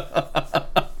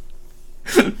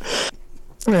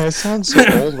 I mean, it sounds so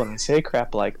old when I say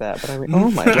crap like that, but I mean,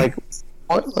 oh my, like,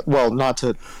 what, well, not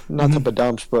to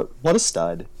badumps, but what a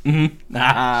stud. We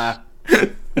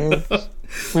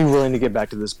really need to get back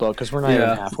to this book because we're not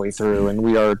even halfway through, and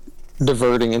we are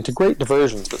diverting into great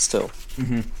diversions, but still.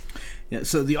 Yeah.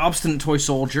 So the obstinate toy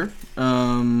soldier.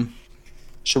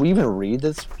 Should we even read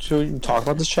this? Should we even talk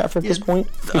about this chapter at this point?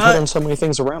 We've hit on so many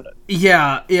things around it.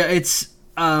 Yeah. It's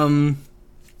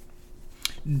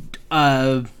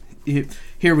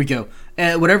here we go.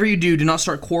 Whatever you do, do not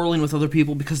start quarreling with other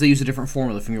people because they use a different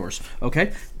formula from yours.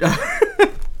 Okay.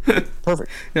 Perfect.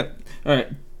 Yeah. All right.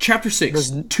 Chapter 6.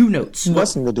 There's 2 notes.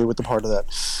 Nothing to do with the part of that.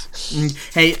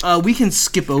 Hey, we can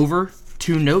skip over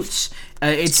 2 notes.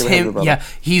 It's him. Yeah,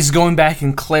 he's going back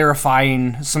and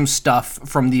clarifying some stuff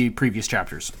from the previous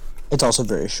chapters. It's also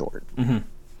very short.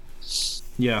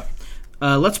 Yeah.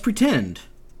 Let's pretend.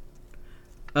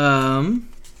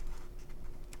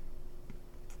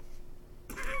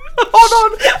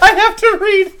 Hold on, I have to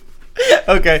read.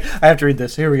 Okay, I have to read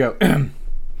this. Here we go.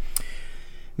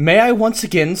 May I once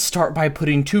again start by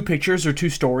putting 2 pictures, or 2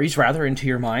 stories, rather, into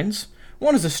your minds?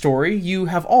 One is a story you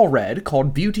have all read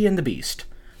called Beauty and the Beast.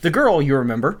 The girl, you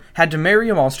remember, had to marry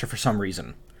a monster for some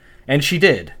reason. And she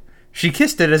did. She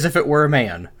kissed it as if it were a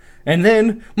man. And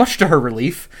then, much to her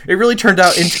relief, it really turned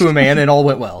out into a man and all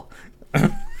went well.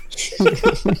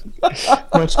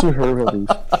 Much to her relief.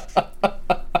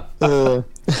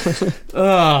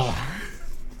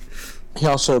 He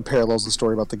also parallels the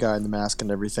story about the guy in the mask and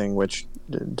everything, which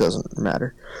doesn't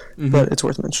matter, but it's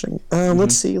worth mentioning.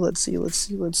 Let's see.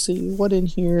 What in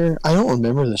here? I don't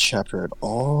remember this chapter at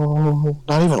all.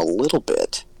 Not even a little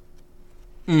bit.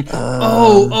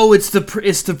 It's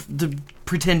the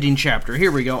pretending chapter.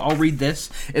 Here we go. I'll read this.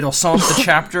 It'll sum up the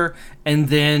chapter, and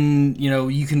then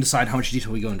you can decide how much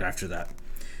detail we go into after that.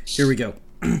 Here we go.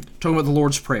 Talking about the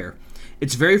Lord's Prayer.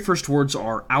 Its very first words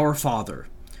are, "Our Father."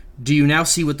 Do you now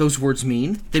see what those words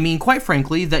mean? They mean, quite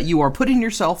frankly, that you are putting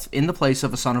yourself in the place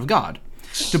of a son of God.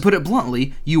 To put it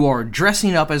bluntly, you are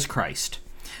dressing up as Christ.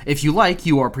 If you like,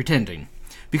 you are pretending.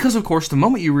 Because, of course, the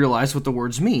moment you realize what the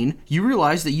words mean, you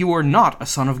realize that you are not a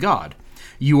son of God.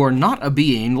 You are not a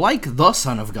being like the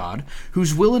Son of God,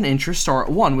 whose will and interests are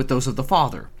at one with those of the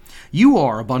Father. You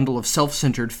are a bundle of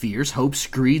self-centered fears, hopes,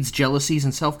 greeds, jealousies,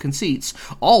 and self-conceits,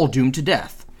 all doomed to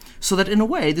death. So that, in a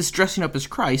way, this dressing up as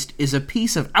Christ is a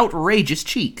piece of outrageous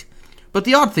cheek. But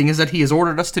the odd thing is that he has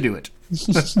ordered us to do it.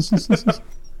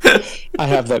 I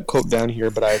have that quote down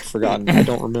here, but I've forgotten. I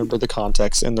don't remember the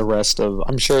context and the rest of...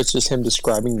 I'm sure it's just him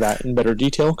describing that in better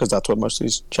detail, because that's what most of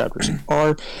these chapters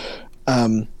are.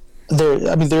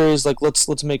 There is, like,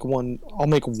 let's make one... I'll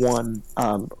make one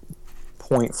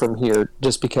point from here,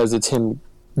 just because it's him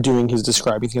doing his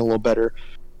describing thing a little better.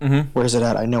 Where is it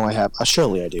at? I know I have.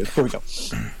 Surely I do. Here we go.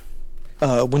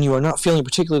 When you are not feeling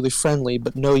particularly friendly,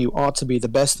 but know you ought to be, the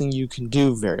best thing you can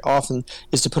do very often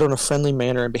is to put on a friendly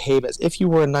manner and behave as if you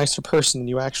were a nicer person than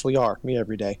you actually are, me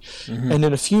every day. And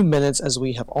in a few minutes, as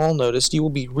we have all noticed, you will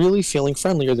be really feeling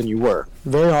friendlier than you were.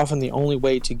 Very often the only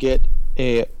way to get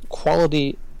a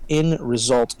quality in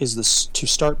result is to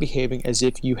start behaving as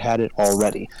if you had it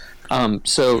already.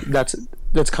 So that's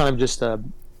kind of just a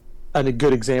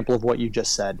good example of what you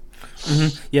just said.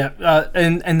 Yeah,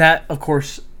 and that, of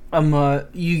course...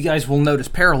 you guys will notice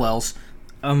parallels.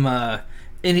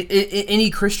 Any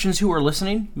Christians who are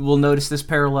listening will notice this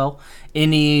parallel.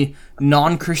 Any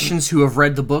non-Christians who have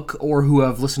read the book or who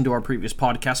have listened to our previous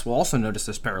podcast will also notice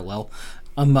this parallel.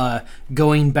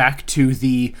 Going back to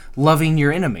the loving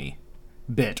your enemy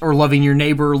bit, or loving your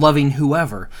neighbor, loving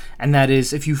whoever. And that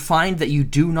is, if you find that you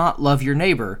do not love your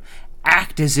neighbor,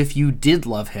 act as if you did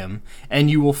love him,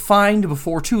 and you will find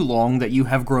before too long that you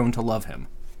have grown to love him.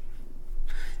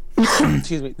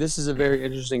 Excuse me. This is a very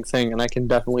interesting thing, and I can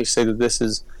definitely say that this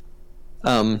is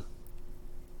a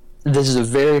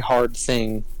very hard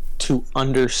thing to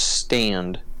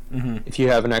understand if you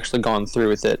haven't actually gone through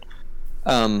with it.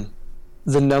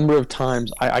 The number of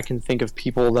times I can think of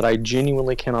people that I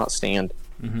genuinely cannot stand,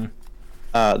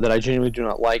 that I genuinely do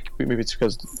not like. Maybe it's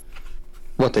because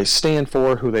what they stand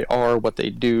for, who they are, what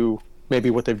they do, maybe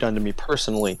what they've done to me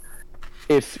personally.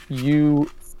 If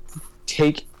you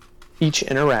take each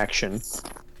interaction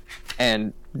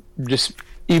and just,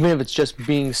 even if it's just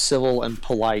being civil and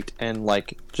polite and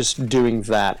like just doing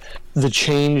that, the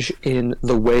change in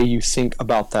the way you think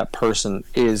about that person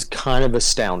is kind of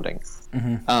astounding.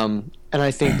 And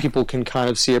I think people can kind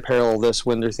of see a parallel of this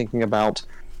when they're thinking about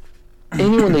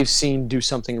anyone they've seen do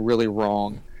something really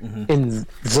wrong in,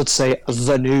 let's say,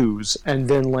 the news, and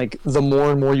then like the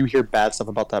more and more you hear bad stuff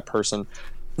about that person,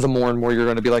 the more and more you're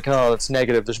going to be like, oh, it's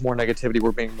negative, there's more negativity,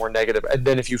 we're being more negative. And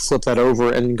then if you flip that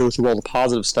over and go through all the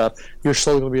positive stuff, you're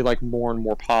slowly going to be like more and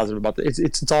more positive about it.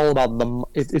 It's all about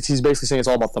he's basically saying it's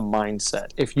all about the mindset.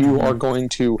 If you are going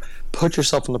to put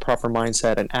yourself in the proper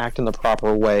mindset and act in the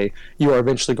proper way, you are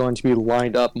eventually going to be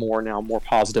lined up more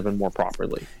positive and more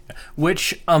properly.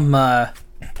 Which, on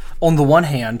the one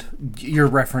hand, your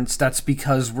reference, that's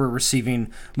because we're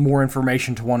receiving more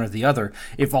information to one or the other.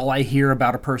 If all I hear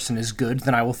about a person is good,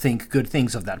 then I will think good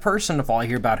things of that person. If all I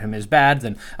hear about him is bad,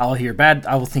 then I will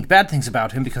think bad things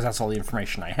about him because that's all the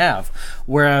information I have.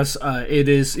 Whereas it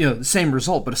is, the same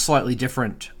result, but a slightly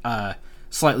different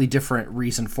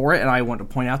reason for it, and I want to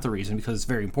point out the reason because it's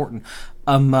very important.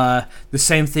 The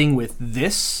same thing with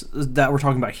this that we're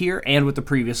talking about here, and with the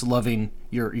previous loving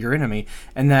your enemy,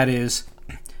 and that is,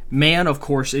 man, of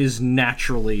course, is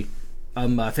naturally,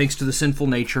 thanks to the sinful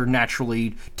nature,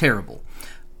 naturally terrible.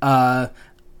 But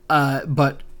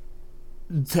of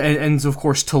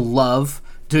course, to love,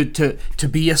 to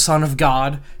be a son of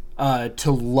God,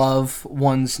 to love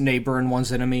one's neighbor and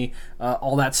one's enemy,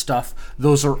 all that stuff,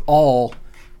 those are all,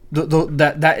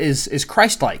 that is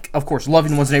Christ-like. Of course,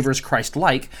 loving one's neighbor is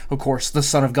Christ-like. Of course, the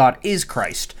Son of God is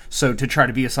Christ. So to try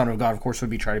to be a son of God, of course, would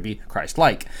be try to be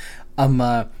Christ-like.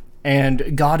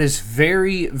 And God is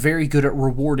very, very good at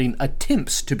rewarding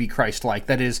attempts to be Christ-like.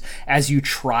 That is, as you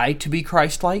try to be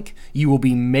Christ-like, you will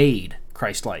be made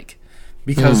Christ-like.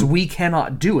 Because we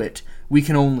cannot do it, we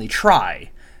can only try.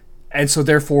 And so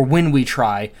therefore, when we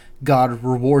try, God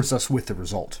rewards us with the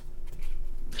result.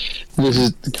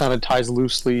 This kind of ties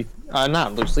loosely,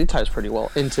 not loosely, ties pretty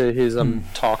well into his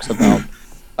talks about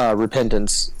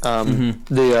repentance.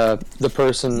 The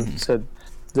person said,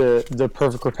 the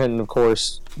perfect repentant, of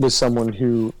course, was someone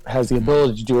who has the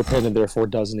ability to repent and therefore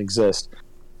doesn't exist.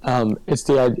 It's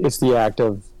the act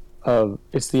of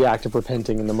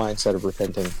repenting and the mindset of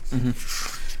repenting.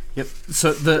 Yep.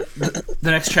 So the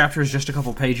next chapter is just a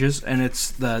couple pages, and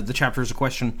it's the chapter is a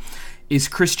question: is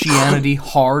Christianity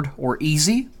hard or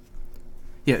easy?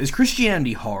 Yeah, is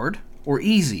Christianity hard or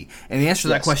easy? And the answer to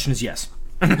that question is yes.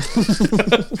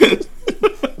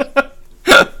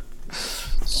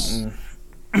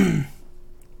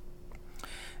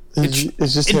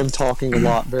 It's just him talking a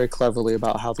lot very cleverly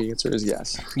about how the answer is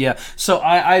yes. Yeah, so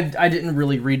I didn't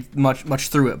really read much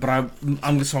through it, but I'm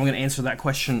going to answer that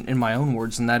question in my own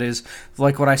words, and that is,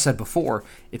 like what I said before,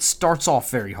 it starts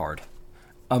off very hard.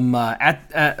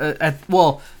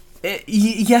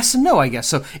 Yes and no, I guess.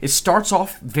 So it starts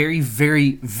off very,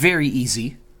 very, very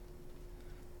easy.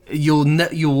 You won't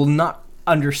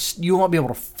be able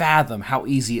to fathom how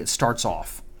easy it starts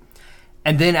off.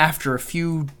 And then after a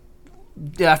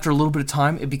little bit of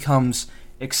time, it becomes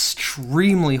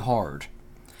extremely hard.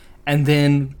 And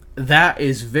then that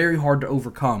is very hard to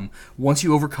overcome. Once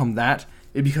you overcome that,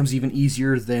 it becomes even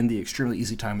easier than the extremely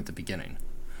easy time at the beginning.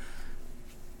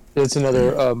 It's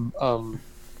another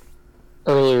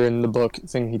earlier in the book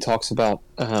thing he talks about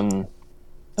when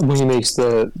he makes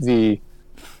the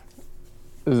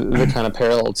kind of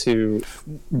parallel to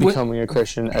becoming a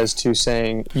Christian as to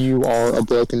saying you are a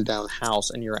broken down house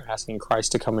and you're asking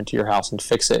Christ to come into your house and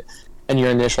fix it. And your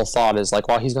initial thought is like,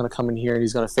 well, he's going to come in here and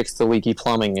he's going to fix the leaky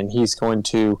plumbing and he's going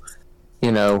to,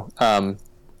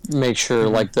 make sure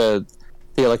like the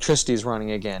electricity is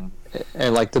running again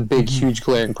and like the big, huge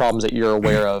glaring problems that you're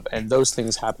aware of. And those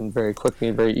things happen very quickly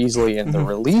and very easily. And the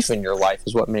relief in your life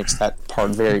is what makes that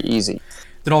part very easy.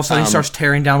 Then all of a sudden he starts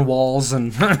tearing down walls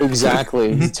and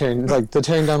exactly, he's tearing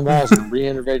down walls and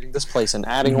reintegrating this place and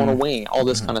adding on a wing, all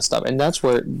this kind of stuff, and that's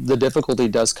where the difficulty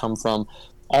does come from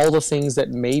all the things that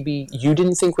maybe you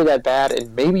didn't think were that bad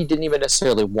and maybe didn't even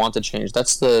necessarily want to change.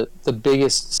 That's the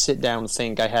biggest sit-down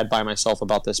think I had by myself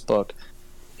about this book,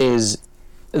 is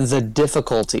the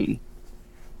difficulty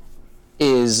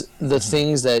is the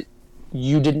things that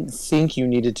you didn't think you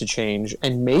needed to change,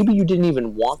 and maybe you didn't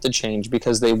even want to change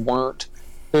because they're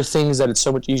things that it's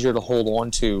so much easier to hold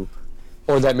on to,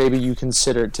 or that maybe you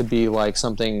consider it to be like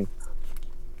something.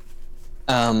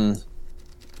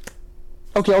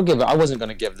 Okay, I wasn't going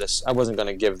to give this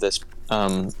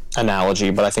analogy,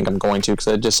 but I think I'm going to because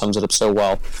it just sums it up so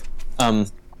well.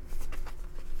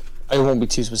 I won't be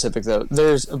too specific though.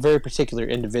 There's a very particular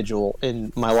individual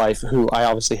in my life who I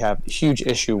obviously have a huge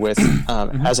issue with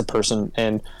as a person,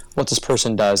 and what this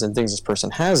person does and things this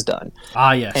person has done.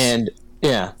 Ah, yes. And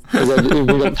yeah, we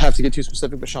don't have to get too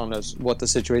specific, but Sean knows what the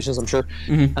situation is, I'm sure.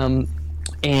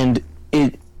 And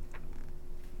it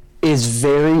was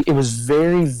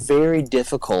very, very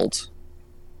difficult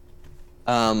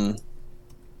to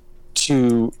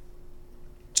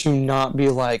not be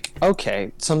like,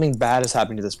 okay, something bad is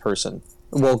happening to this person.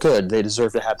 Well, good. They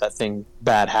deserve to have that thing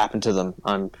bad happen to them.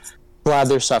 I'm glad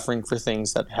they're suffering for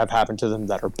things that have happened to them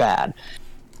that are bad.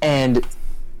 And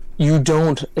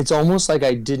it's almost like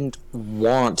I didn't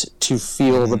want to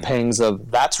feel the pangs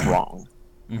of, that's wrong.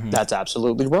 That's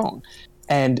absolutely wrong.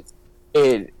 And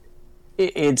it's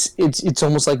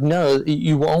almost like, no,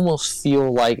 you almost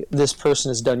feel like this person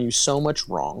has done you so much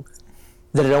wrong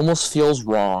that it almost feels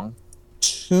wrong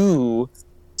to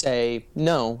say,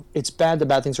 no, it's bad that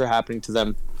bad things are happening to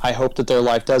them. I hope that their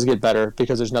life does get better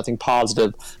because there's nothing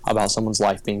positive about someone's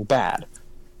life being bad.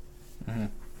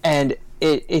 And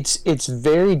it's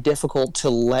very difficult to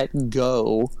let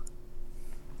go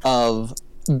of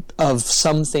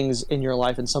some things in your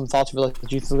life and some thoughts of your life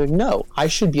that you feel like, no, I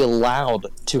should be allowed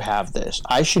to have this.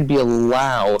 I should be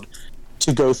allowed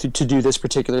to go through to do this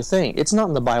particular thing. It's not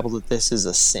in the Bible that this is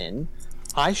a sin.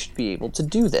 I should be able to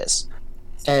do this.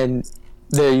 And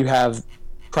there you have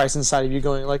Christ inside of you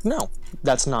going like, no,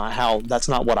 that's not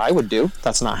what I would do.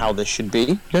 That's not how this should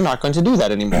be. You're not going to do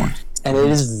that anymore. And it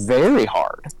is very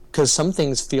hard because some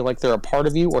things feel like they're a part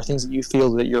of you, or things that you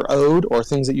feel that you're owed, or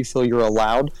things that you feel you're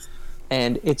allowed.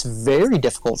 And it's very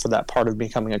difficult for that part of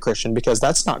becoming a Christian, because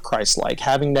that's not Christ-like.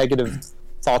 Having negative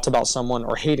thoughts about someone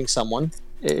or hating someone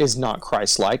is not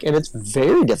Christ-like, and it's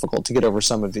very difficult to get over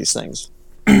some of these things.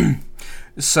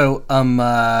 So,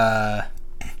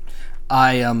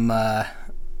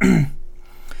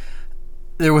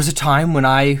 there was a time when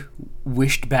I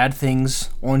wished bad things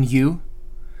on you,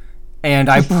 and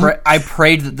I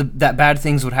prayed that bad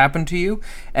things would happen to you,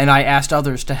 and I asked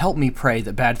others to help me pray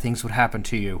that bad things would happen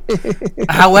to you.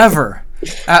 However,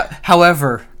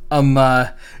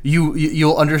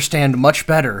 you'll understand much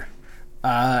better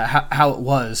how it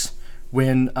was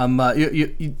when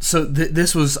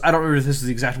this was, I don't remember if this is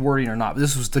the exact wording or not, but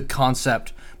this was the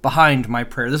concept behind my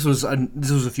prayer. This was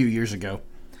a few years ago.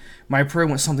 My prayer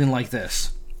went something like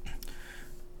this: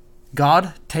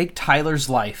 God, take Tyler's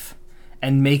life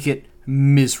and make it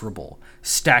miserable.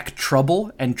 Stack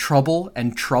trouble and trouble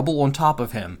and trouble on top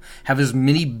of him. Have as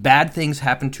many bad things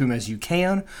happen to him as you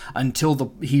can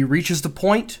until he reaches the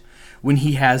point when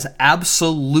he has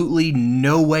absolutely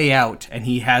no way out and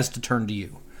he has to turn to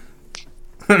you.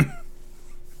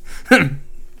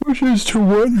 Which is to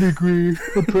one degree.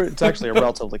 It's actually a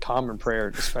relatively common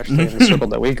prayer, especially in the circle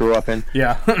that we grew up in.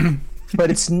 Yeah.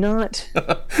 But it's not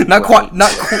quite.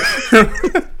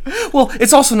 Well,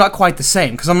 it's also not quite the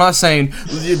same, because I'm not saying,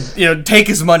 take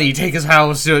his money, take his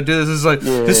house, do this. Is like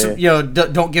this,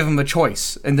 don't give him a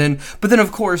choice. But then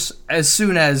of course, as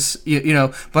soon as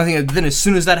but I think then as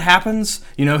soon as that happens,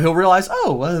 he'll realize,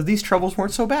 oh, well, these troubles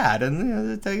weren't so bad,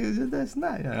 and that's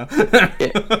not,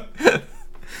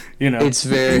 It's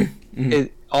very.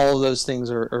 All of those things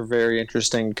are very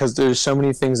interesting, because there's so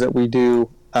many things that we do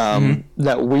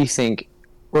that we think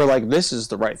we're like, this is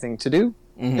the right thing to do.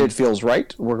 It feels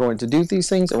right. We're going to do these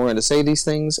things, and we're going to say these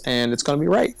things, and it's going to be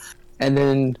right. And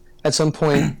then at some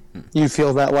point, you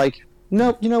feel that like,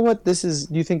 no, you know what?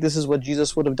 You think this is what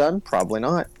Jesus would have done? Probably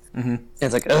not. And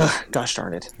it's like, ugh, gosh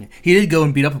darn it. He did go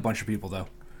and beat up a bunch of people, though.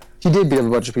 He did beat up a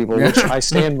bunch of people, which I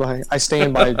stand by.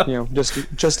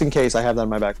 Just in case, I have that in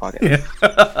my back pocket.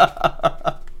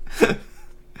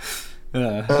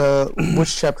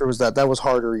 Which chapter was that? That was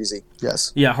Hard or Easy.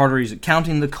 Yes. Yeah, Hard or Easy.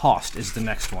 Counting the Cost is the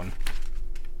next one.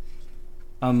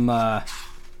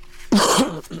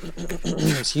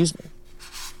 Excuse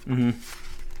me.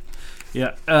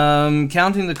 Yeah.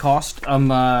 Counting the Cost. I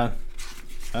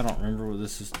don't remember what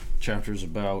this chapter's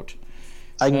about.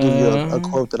 I can give you a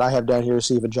quote that I have down here to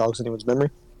see if it jogs anyone's memory.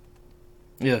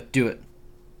 Yeah, do it.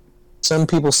 Some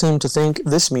people seem to think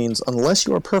this means, unless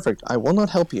you are perfect, I will not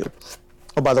help you.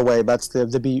 Oh, by the way, that's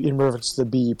the be in reference to the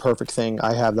be perfect thing.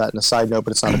 I have that in a side note,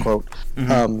 but it's not a quote.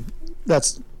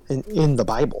 That's in the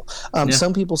Bible.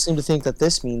 Some people seem to think that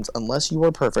this means, unless you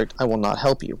are perfect, I will not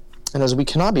help you. And as we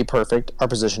cannot be perfect, our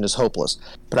position is hopeless.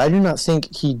 But I do not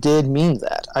think he did mean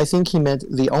that. I think he meant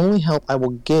the only help I will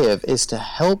give is to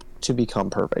help to become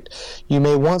perfect. You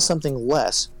may want something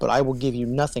less, but I will give you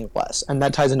nothing less. And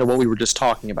that ties into what we were just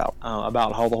talking about how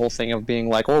the whole thing of being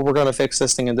like, oh, we're going to fix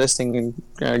this thing and this thing.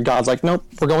 And God's like, nope,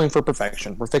 we're going for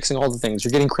perfection. We're fixing all the things.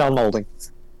 You're getting crown molding.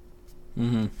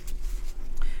 Mm-hmm.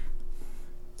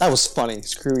 That was funny.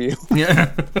 Screw you.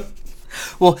 Yeah.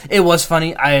 Well, it was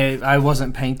funny. I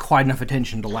wasn't paying quite enough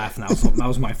attention to laugh, and that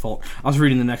was my fault. I was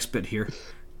reading the next bit here.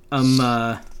 We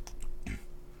have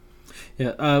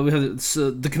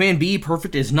the command be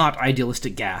perfect is not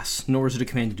idealistic gas, nor is it a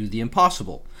command to do the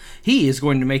impossible. He is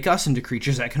going to make us into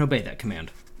creatures that can obey that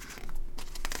command.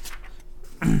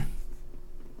 I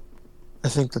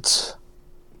think that's...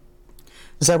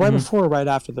 Is that right before or right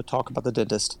after the talk about the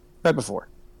dentist? Right before.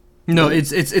 No,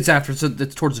 it's after. So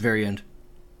it's towards the very end.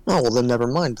 Oh, well then never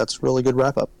mind. That's a really good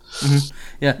wrap-up. Mm-hmm.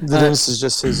 Yeah. The dentist is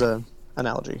just his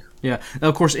analogy. Yeah. Now,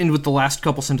 of course, end with the last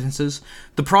couple sentences.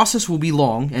 The process will be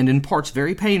long and in parts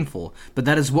very painful, but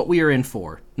that is what we are in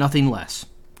for. Nothing less.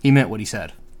 He meant what he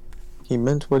said. He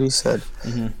meant what he said.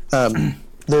 Mm-hmm.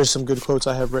 There's some good quotes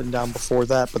I have written down before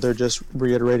that, but they're just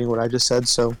reiterating what I just said,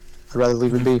 so I'd rather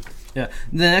leave it be. Yeah.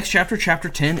 The next chapter, chapter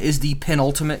 10, is the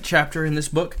penultimate chapter in this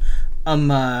book.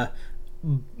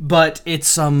 But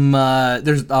it's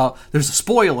there's a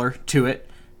spoiler to it.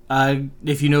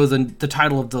 If you know the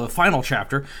title of the final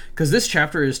chapter, because this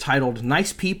chapter is titled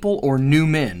 "Nice People or New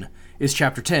Men," is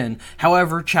chapter 10.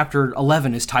 However, chapter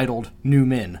 11 is titled "New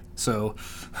Men." So,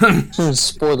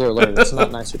 spoiler alert: it's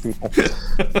not nicer people.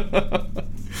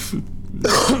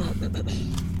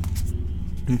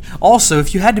 Also,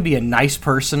 if you had to be a nice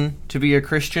person to be a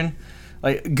Christian,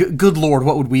 like, good Lord,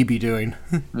 what would we be doing?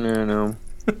 No.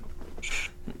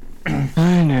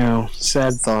 I know.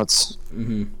 Sad thoughts.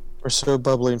 Mm-hmm. We're so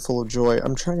bubbly and full of joy.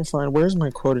 I'm trying to find... Where's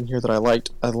my quote in here that I liked?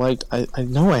 I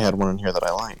know I had one in here that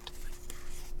I liked.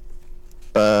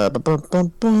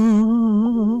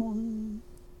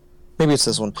 Maybe it's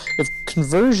this one. If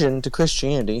conversion to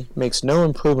Christianity makes no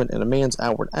improvement in a man's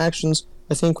outward actions,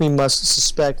 I think we must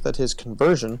suspect that his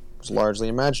conversion was largely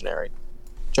imaginary.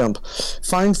 Jump.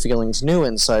 Fine feelings, new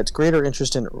insights, greater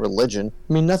interest in religion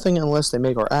mean nothing unless they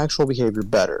make our actual behavior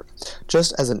better.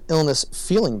 Just as an illness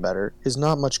feeling better is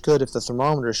not much good if the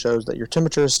thermometer shows that your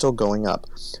temperature is still going up.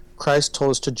 Christ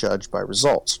told us to judge by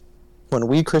results. When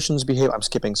we Christians behave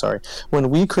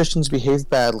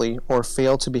badly or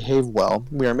fail to behave well,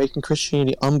 we are making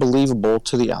Christianity unbelievable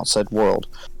to the outside world.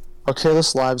 Our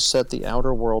careless lives set the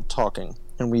outer world talking,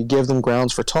 and we give them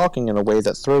grounds for talking in a way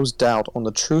that throws doubt on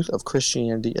the truth of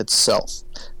Christianity itself.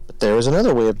 But there is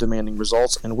another way of demanding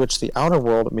results in which the outer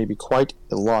world may be quite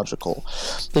illogical.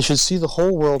 They should see the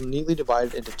whole world neatly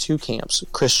divided into two camps,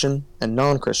 Christian and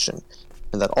non-Christian,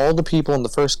 and that all the people in the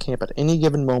first camp at any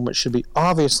given moment should be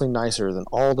obviously nicer than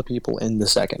all the people in the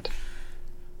second.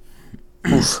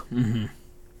 Oof. Mm-hmm.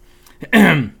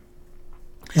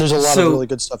 There's a lot of really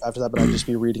good stuff after that, but I'd just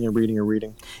be reading and reading and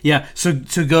reading. Yeah, so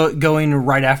going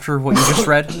right after what you just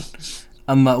read,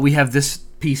 we have this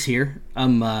piece here,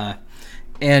 and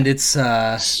it's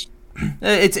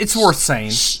worth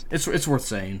saying. It's worth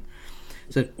saying.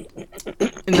 So,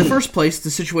 in the first place,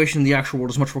 the situation in the actual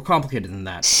world is much more complicated than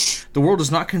that. The world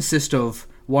does not consist of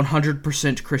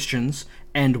 100% Christians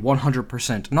and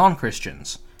 100%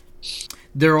 non-Christians.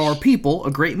 There are people,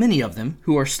 a great many of them,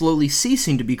 who are slowly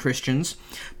ceasing to be Christians,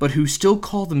 but who still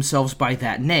call themselves by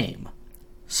that name.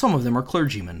 Some of them are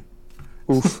clergymen.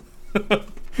 Oof.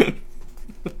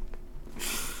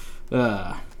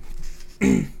 Oh,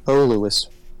 Lewis.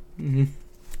 Mm-hmm.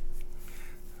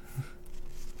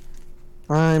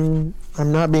 I'm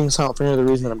not being silent for any other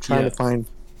reason. I'm trying to find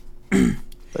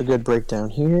a good breakdown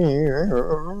here.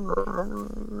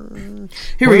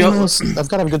 Here we go. I've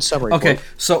got a good summary. Okay, quote.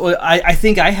 So I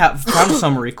think I have found a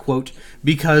summary quote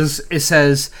because it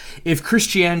says, if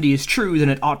Christianity is true, then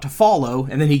it ought to follow,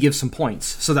 and then he gives some points.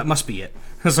 So that must be it.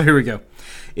 So here we go.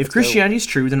 If Christianity is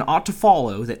true, then it ought to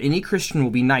follow that any Christian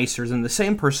will be nicer than the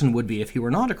same person would be if he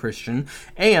were not a Christian,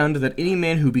 and that any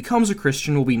man who becomes a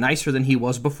Christian will be nicer than he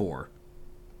was before.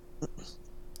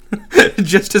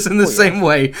 Just as in the same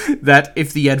way that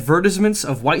if the advertisements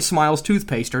of White Smiles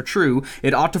toothpaste are true,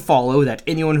 it ought to follow that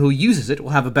anyone who uses it will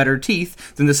have a better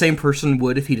teeth than the same person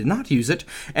would if he did not use it,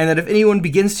 and that if anyone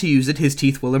begins to use it, his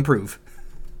teeth will improve.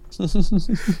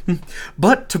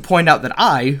 But to point out that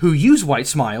I, who use white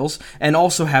smiles, and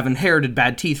also have inherited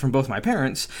bad teeth from both my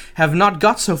parents, have not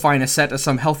got so fine a set as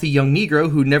some healthy young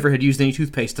Negro who never had used any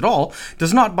toothpaste at all,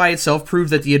 does not by itself prove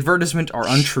that the advertisement are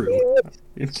untrue.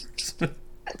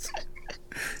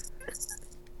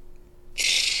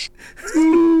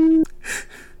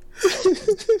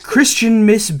 Christian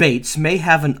Miss Bates may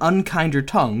have an unkinder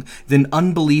tongue than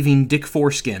unbelieving Dick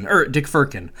Foreskin, Dick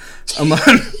Firkin.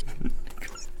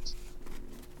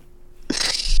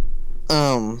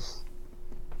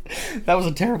 That was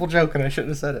a terrible joke, and I shouldn't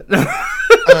have said it. All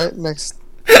right, next.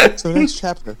 So next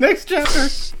chapter. Next chapter.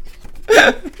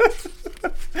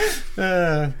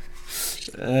 The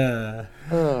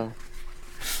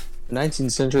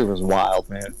 19th century was wild,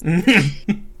 man.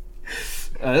 It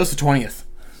was the 20th.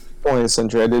 20th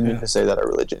century. I didn't mean to say that. I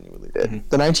really genuinely did.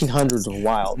 The 1900s were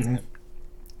wild, man.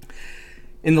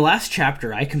 In the last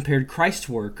chapter, I compared Christ's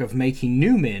work of making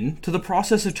new men to the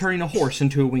process of turning a horse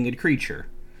into a winged creature.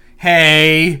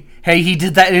 Hey, he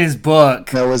did that in his book.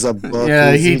 That was a book.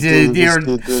 Yeah, he did.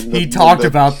 He talked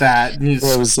about that. It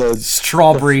was a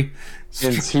strawberry.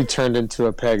 And he turned into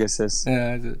a Pegasus.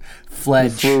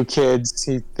 Fledge. He flew kids.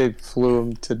 They flew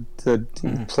him to the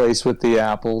place with the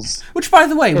apples. Which, by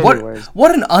the way, Anyways.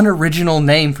 what an unoriginal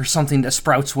name for something that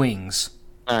sprouts wings.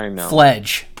 I know.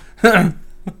 Fledge.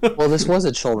 Well, this was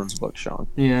a children's book, Sean.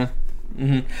 Yeah.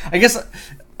 I guess,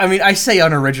 I mean, I say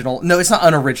unoriginal. No, it's not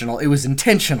unoriginal. It was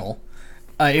intentional.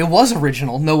 It was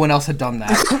original. No one else had done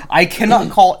that. I cannot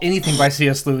call anything by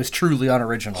C.S. Lewis truly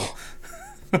unoriginal.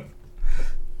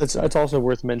 It's also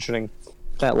worth mentioning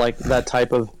that, like, that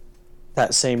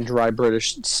same dry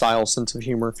British style sense of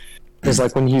humor is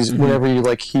like when he's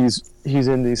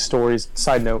in these stories.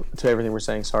 Side note to everything we're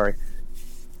saying. Sorry.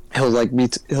 He'll be going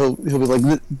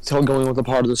with a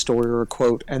part of the story or a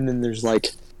quote, and then there's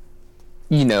like,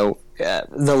 the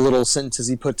little sentences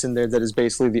he puts in there that is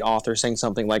basically the author saying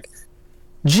something like,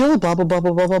 Jill blah blah blah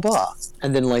blah blah blah blah,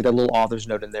 and then like that little author's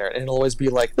note in there, and it'll always be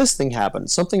like, this thing happened,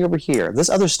 something over here, this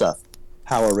other stuff.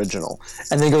 How original.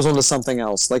 And then he goes on to something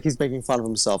else. Like, he's making fun of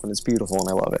himself, and it's beautiful, and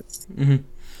I love it.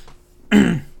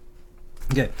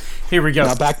 Okay, here we go.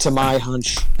 Now back to my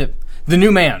hunch. Yep. The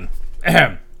new man.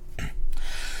 Ahem.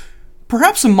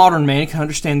 Perhaps a modern man can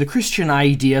understand the Christian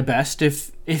idea best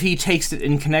if he takes it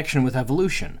in connection with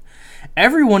evolution.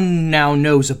 Everyone now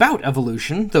knows about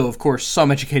evolution, though of course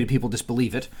some educated people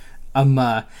disbelieve it.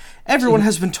 Everyone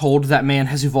has been told that man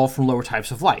has evolved from lower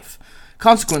types of life.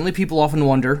 Consequently, people often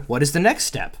wonder, what is the next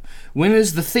step? When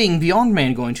is the thing beyond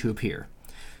man going to appear?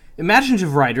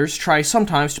 Imaginative writers try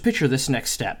sometimes to picture this next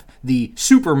step, the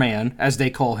Superman, as they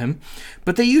call him,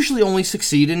 but they usually only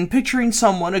succeed in picturing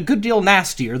someone a good deal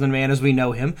nastier than man as we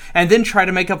know him, and then try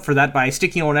to make up for that by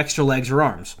sticking on extra legs or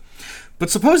arms.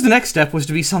 But suppose the next step was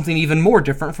to be something even more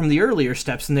different from the earlier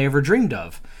steps than they ever dreamed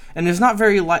of, and is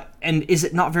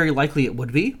it not very likely it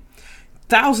would be?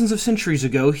 Thousands of centuries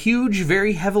ago, huge,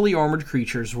 very heavily armored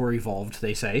creatures were evolved,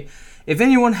 they say. If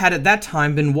anyone had at that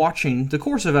time been watching the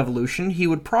course of evolution, he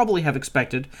would probably have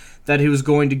expected that he was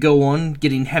going to go on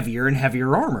getting heavier and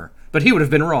heavier armor. But he would have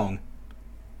been wrong.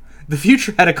 The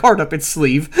future had a card up its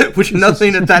sleeve, which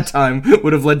nothing at that time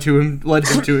would have led him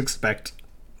to expect.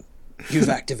 You've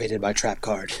activated my trap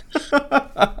card.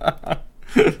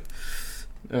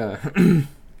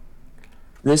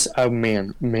 This,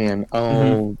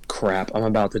 crap, I'm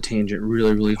about to tangent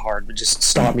really, really hard, but just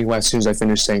stop me as soon as I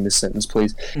finish saying this sentence,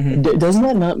 please. Doesn't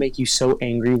that not make you so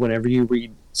angry whenever you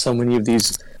read so many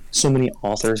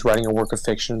authors writing a work of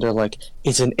fiction? They're like,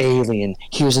 it's an alien,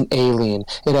 here's an alien,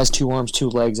 it has 2 arms, 2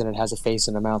 legs, and it has a face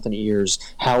and a mouth and ears.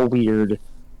 How weird.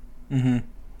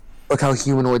 Look how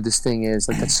humanoid this thing is.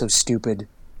 Like, that's so stupid.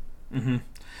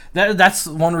 That's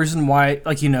one reason why,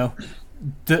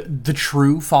 the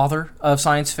true father of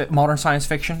modern science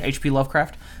fiction, H.P.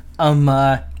 Lovecraft.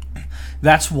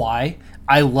 That's why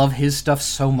I love his stuff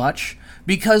so much,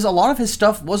 because a lot of his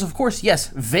stuff was, of course, yes,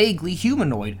 vaguely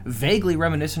humanoid, vaguely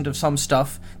reminiscent of some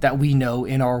stuff that we know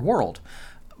in our world,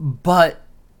 but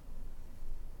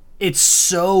it's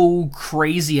so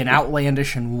crazy and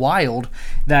outlandish and wild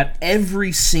that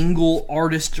every single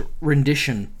artist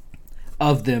rendition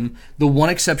of them, the one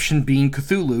exception being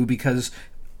Cthulhu, because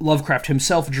Lovecraft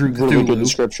himself drew Cthulhu. Really good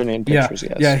description and pictures,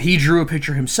 yes. Yeah, he drew a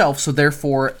picture himself, so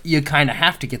therefore you kind of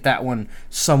have to get that one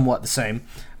somewhat the same.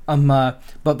 But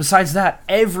besides that,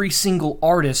 every single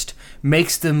artist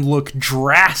makes them look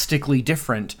drastically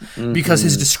different because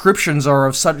his descriptions are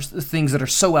of such things that are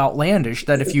so outlandish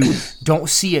that if you don't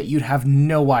see it, you'd have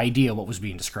no idea what was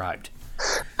being described.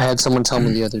 I had someone tell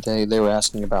me the other day, they were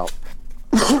asking about...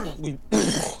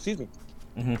 Excuse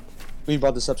me. we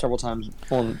brought this up several times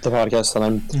on the podcast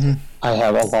that I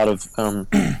have a lot of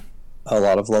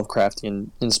Lovecraftian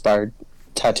inspired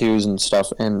tattoos and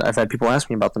stuff, and I've had people ask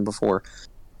me about them before,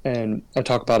 and I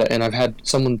talk about it, and I've had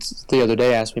someone the other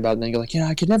day ask me about it, and they go like,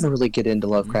 I could never really get into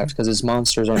Lovecraft because his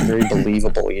monsters aren't very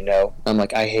believable, I'm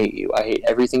like, I hate you. I hate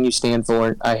everything you stand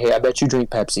for. I bet you drink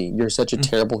Pepsi. You're such a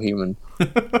terrible human.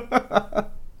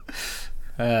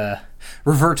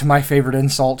 Revert to my favorite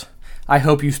insult. I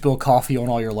hope you spill coffee on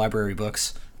all your library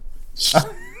books. I've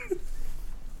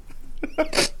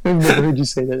never heard you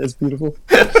say that. That's beautiful.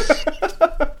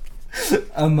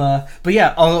 But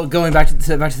yeah, going back to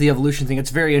the evolution thing,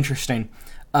 it's very interesting.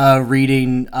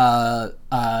 Reading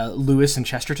Lewis and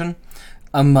Chesterton.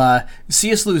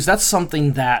 C.S. Lewis, that's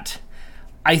something that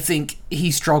I think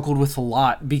he struggled with a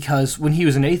lot, because when he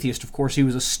was an atheist, of course, he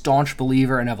was a staunch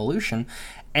believer in evolution,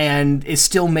 and it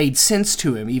still made sense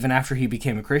to him even after he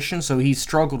became a Christian. So he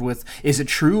struggled with, is it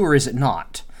true or is it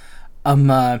not? And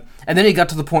then he got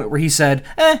to the point where he said,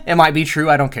 it might be true,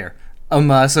 I don't care.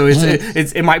 So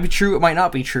it might be true, it might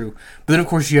not be true. But then, of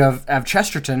course, you have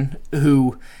Chesterton,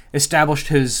 who established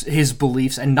his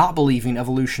beliefs and not believing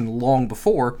evolution long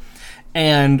before.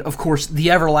 And, of course,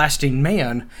 the Everlasting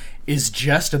Man is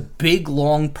just a big,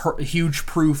 long, huge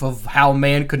proof of how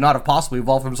man could not have possibly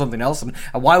evolved from something else. And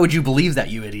why would you believe that,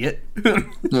 you idiot?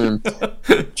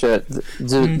 Chet,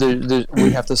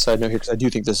 we have to side note here, because I do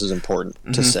think this is important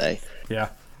to say. Yeah.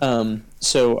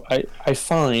 So I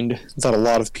find that a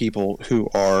lot of people who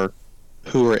are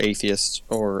atheists,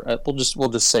 or we'll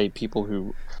just say people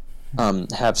who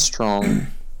have strong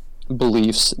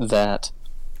beliefs that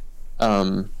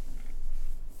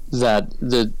that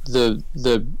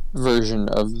the version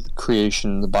of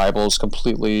creation in the Bible is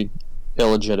completely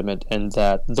illegitimate, and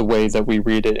that the way that we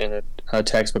read it in a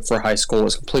textbook for high school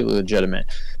is completely legitimate.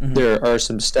 There are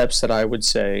some steps that I would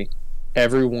say I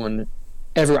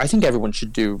think everyone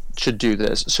should do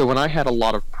this. So when I had a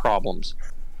lot of problems,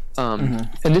 and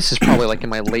this is probably like in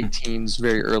my late teens,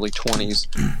 very early 20s,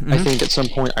 I think at some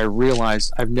point I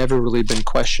realized I've never really been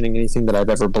questioning anything that I've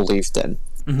ever believed in.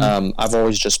 I've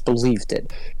always just believed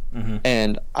it.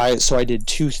 And I did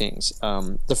two things.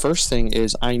 The first thing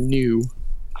is, I knew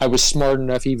I was smart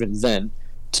enough even then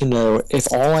to know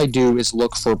if all I do is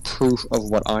look for proof of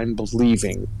what I'm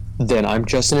believing, then I'm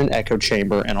just in an echo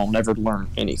chamber and I'll never learn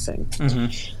anything.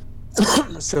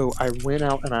 So I went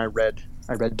out and I read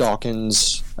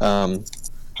Dawkins. I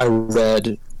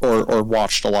read or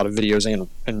watched a lot of videos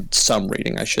and some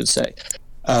reading, I should say,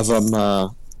 of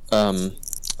the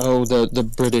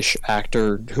British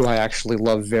actor who I actually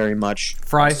love very much.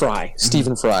 Fry.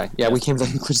 Stephen Fry. Yeah, we came to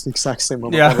that conclusion the exact same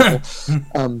moment. Yeah.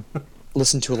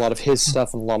 Listened to a lot of his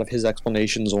stuff and a lot of his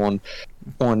explanations on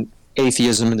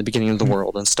atheism in the beginning of the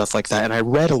world and stuff like that. And I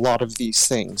read a lot of these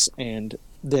things, and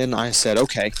then I said,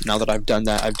 okay, now that I've done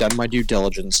that, I've done my due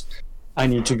diligence, I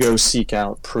need to go seek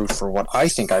out proof for what I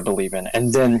think I believe in.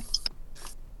 And then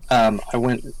I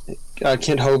went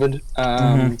Kent Hovind,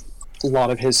 a lot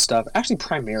of his stuff, actually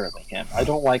primarily him. I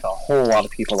don't like a whole lot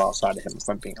of people outside of him, if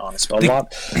I'm being honest. But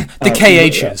the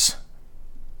KHs.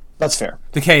 That's fair.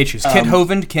 The KHs. Kent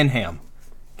Hovind, Ken Ham.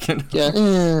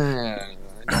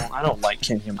 I don't like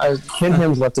Ken Ham. Ken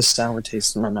Ham left a sour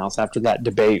taste in my mouth after that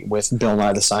debate with Bill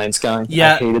Nye the Science Guy.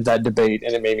 Yeah. I hated that debate,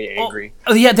 and it made me angry.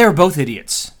 Oh yeah, they were both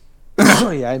idiots.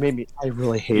 Yeah, I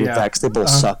really hated that, because they both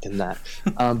sucked in that.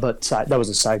 But that was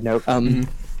a side note.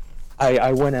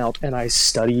 I went out and I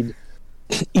studied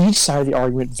each side of the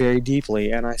argument very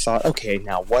deeply, and I thought, okay,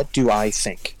 now what do I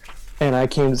think? And I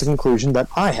came to the conclusion that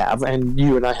I have, and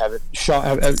you and I have it,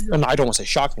 and I don't want to say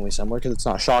shockingly similar, because it's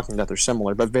not shocking that they're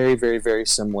similar, but very, very, very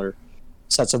similar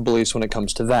sets of beliefs when it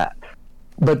comes to that.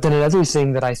 But then another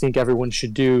thing that I think everyone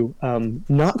should do,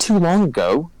 not too long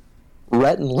ago,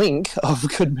 Rhett and Link of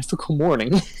Good Mythical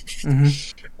Morning,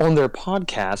 on their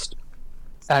podcast,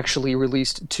 actually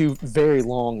released 2 very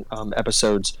long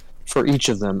episodes for each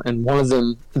of them, and one of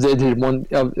them, they did one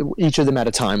each of them at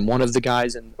a time. One of the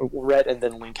guys, and Rhett and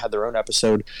then Link, had their own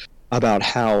episode about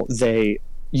how they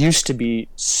used to be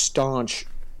staunch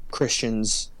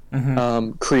Christians,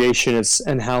 creationists,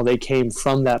 and how they came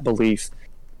from that belief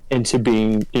into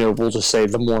being, we'll just say,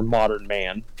 the more modern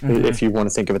man, if you want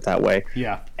to think of it that way.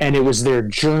 Yeah. And it was their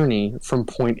journey from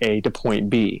point A to point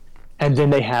B. And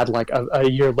then they had, like, a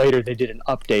year later, they did an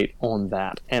update on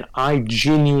that. And I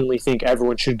genuinely think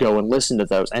everyone should go and listen to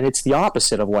those. And it's the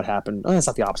opposite of what happened. Well, it's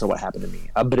not the opposite of what happened to me,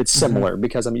 but it's similar,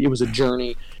 because, it was a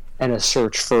journey and a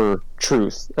search for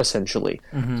truth, essentially.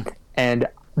 And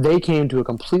they came to a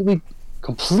completely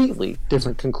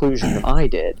different conclusion than I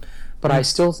did. But I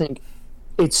still think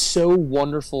it's so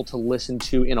wonderful to listen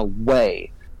to in a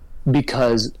way,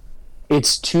 because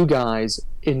It's two guys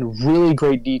in really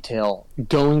great detail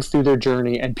going through their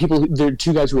journey, and they're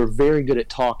two guys who are very good at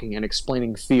talking and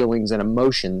explaining feelings and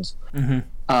emotions, and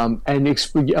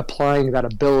applying that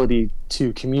ability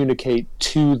to communicate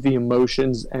to the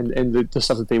emotions and the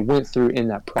stuff that they went through in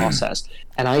that process.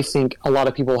 And I think a lot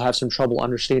of people have some trouble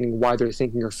understanding why they're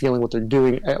thinking or feeling what they're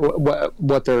doing, they're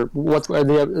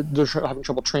having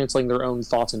trouble translating their own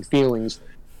thoughts and feelings.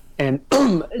 And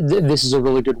this is a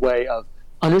really good way of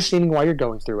understanding why you're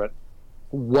going through it,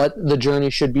 what the journey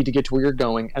should be to get to where you're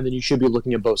going, and then you should be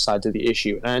looking at both sides of the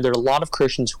issue. And there are a lot of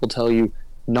Christians who will tell you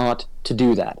not to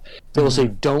do that. They will say,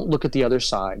 don't look at the other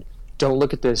side, don't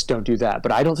look at this, don't do that.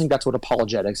 But I don't think that's what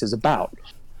apologetics is about.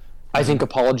 I think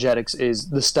apologetics is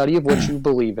the study of what you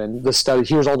believe in,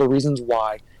 here's all the reasons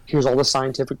why, here's all the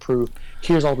scientific proof,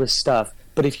 here's all this stuff.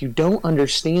 But if you don't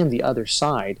understand the other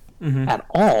side at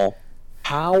all,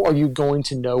 how are you going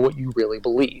to know what you really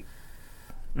believe?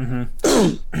 I'm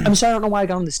sorry, I don't know why I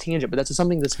got on this tangent, but that's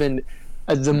something that's been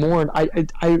the more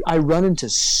I run into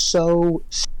so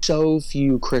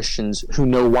few Christians who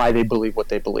know why they believe what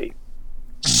they believe.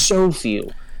 So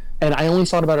few. And I only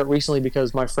thought about it recently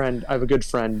because I have a good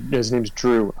friend, his name's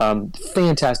Drew,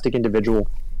 fantastic individual.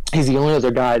 He's the only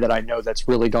other guy that I know that's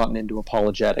really gotten into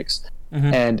apologetics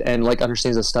and like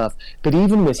understands this stuff. But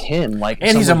even with him, like,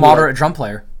 and he's a moderate drum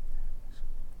player.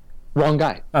 Wrong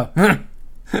guy. Oh.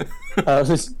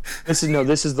 This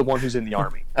is the one who's in the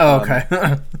army. Oh,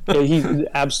 okay. He's an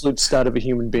absolute stud of a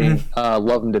human being.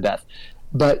 Love him to death.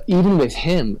 But even with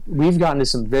him, we've gotten to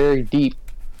some very deep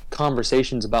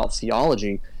conversations about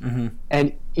theology,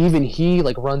 and even he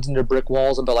like runs into brick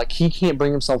walls about like he can't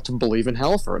bring himself to believe in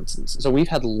hell, for instance. So we've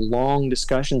had long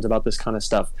discussions about this kind of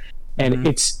stuff, and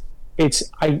it's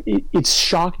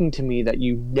shocking to me that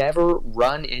you never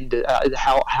run into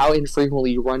how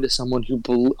infrequently you run into someone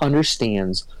who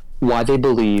understands why they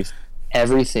believe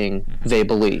everything they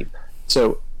believe.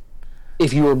 So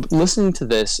if you are listening to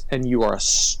this and you are a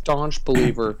staunch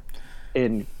believer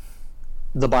in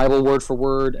the Bible word for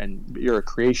word and you're a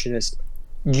creationist,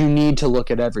 you need to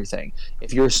look at everything.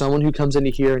 If you're someone who comes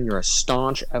into here and you're a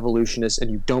staunch evolutionist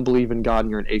and you don't believe in God and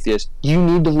you're an atheist, you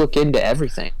need to look into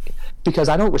everything, because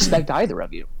I don't respect either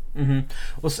of you.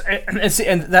 Well, and that's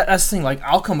the thing. Like,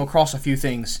 I'll come across a few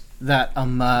things that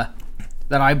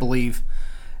that I believe,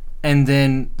 and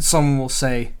then someone will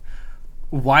say,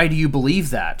 "Why do you believe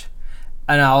that?"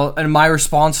 And my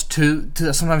response to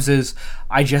that sometimes is,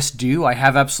 "I just do. I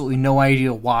have absolutely no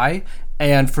idea why."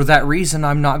 And for that reason,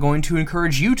 I'm not going to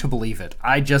encourage you to believe it.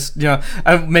 I just,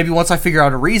 maybe once I figure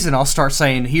out a reason, I'll start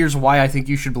saying, here's why I think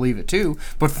you should believe it too.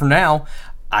 But for now,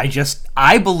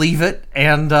 I believe it,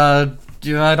 and I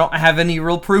don't have any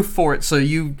real proof for it. So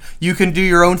you can do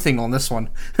your own thing on this one.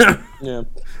 Yeah,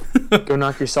 go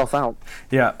knock yourself out.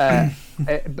 Yeah.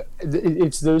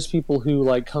 It's those people who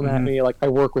like come at me. Like, I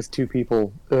work with two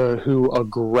people who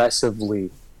aggressively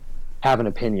have an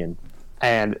opinion.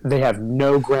 And they have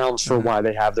no grounds for why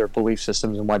they have their belief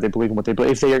systems and why they believe in what they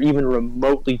believe. If they are even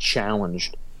remotely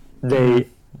challenged, they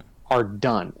are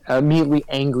done. Immediately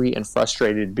angry and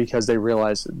frustrated because they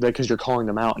realize that because you're calling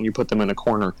them out and you put them in a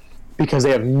corner because they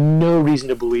have no reason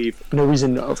to believe, no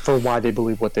reason for why they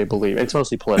believe what they believe. It's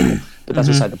mostly political, but that's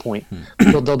beside the point.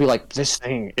 They'll be like,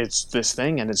 it's this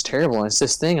thing and it's terrible and it's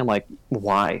this thing. I'm like,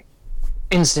 why?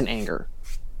 Instant anger.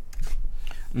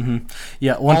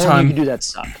 Yeah, one All time of you can do that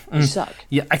suck. You suck.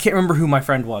 Yeah, I can't remember who my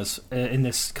friend was in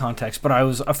this context, but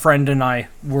a friend and I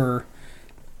were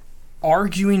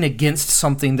arguing against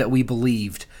something that we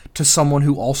believed to someone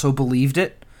who also believed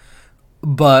it,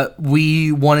 but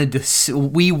we wanted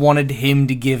him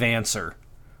to give answer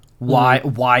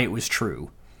why it was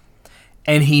true.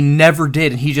 And he never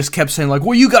did, and he just kept saying like,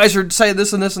 "Well, you guys are saying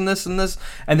this and this and this and this,"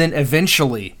 and then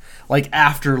eventually, like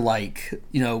after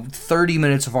 30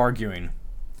 minutes of arguing,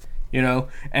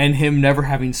 and him never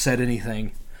having said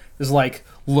anything, is like,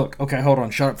 look, okay, hold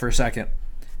on, shut up for a second.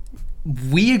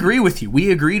 We agree with you. We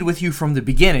agreed with you from the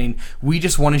beginning. We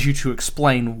just wanted you to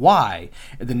explain why.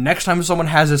 And the next time someone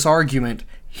has this argument,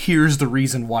 here's the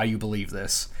reason why you believe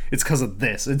this. It's because of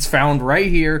this. It's found right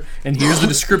here, and here's the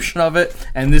description of it,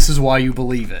 and this is why you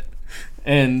believe it.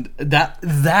 And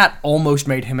that almost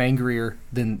made him angrier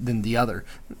than the other,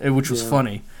 which was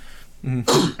funny.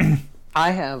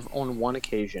 I have, on one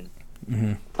occasion,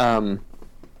 it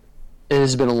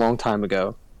has been a long time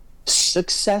ago,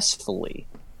 successfully,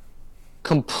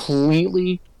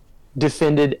 completely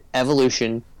defended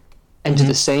evolution, and to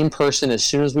the same person, as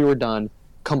soon as we were done,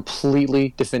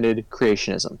 completely defended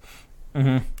creationism.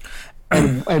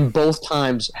 and both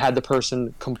times had the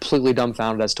person completely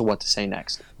dumbfounded as to what to say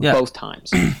next. Yeah. Both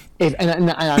times. And I'm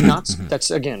not.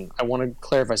 That's again. I want to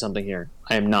clarify something here.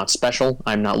 I am not special.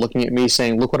 I'm not looking at me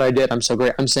saying, "Look what I did. I'm so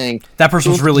great." I'm saying that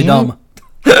person's really dumb.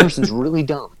 That person's really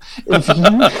dumb.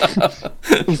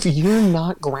 If you're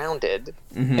not grounded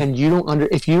and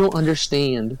if you don't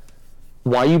understand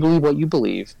why you believe what you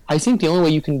believe, I think the only way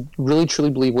you can really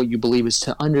truly believe what you believe is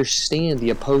to understand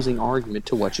the opposing argument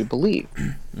to what you believe.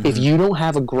 If you don't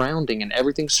have a grounding in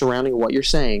everything surrounding what you're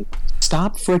saying,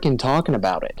 stop freaking talking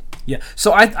about it. Yeah.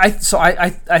 So I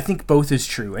think both is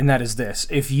true, and that is this.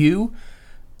 If you,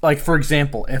 like, for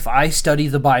example, if I study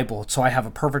the Bible, so I have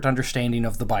a perfect understanding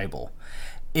of the Bible,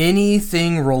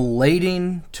 anything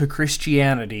relating to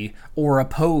Christianity or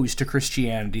opposed to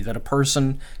Christianity that a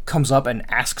person comes up and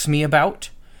asks me about,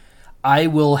 I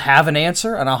will have an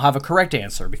answer, and I'll have a correct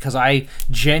answer, because I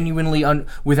genuinely,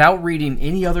 without reading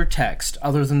any other text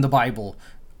other than the Bible,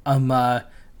 and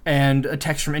a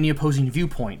text from any opposing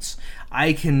viewpoints,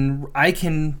 I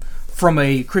can, from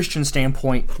a Christian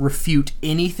standpoint, refute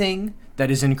anything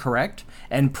that is incorrect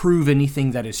and prove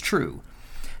anything that is true.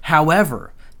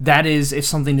 However, that is if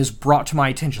something is brought to my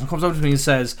attention. It comes up to me and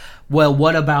says, well,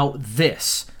 what about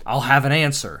this? I'll have an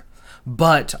answer.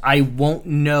 But I won't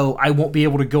be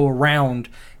able to go around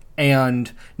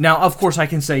and... Now, of course, I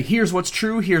can say, here's what's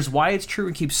true, here's why it's true,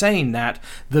 and keep saying that.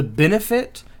 The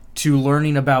benefit to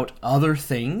learning about other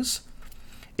things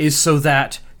is so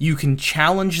that you can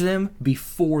challenge them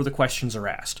before the questions are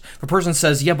asked. If a person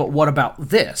says, yeah, but what about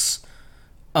this?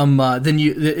 Then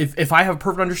if I have a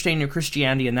perfect understanding of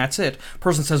Christianity and that's it,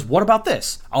 person says, what about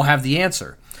this? I'll have the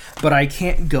answer. But I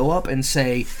can't go up and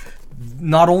say,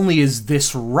 not only is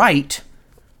this right,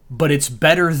 but it's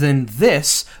better than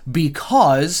this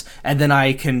because, and then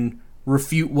I can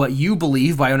refute what you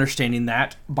believe by understanding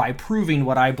that, by proving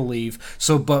what I believe.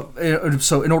 So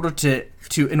in order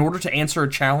to answer a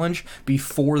challenge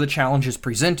before the challenge is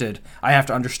presented, I have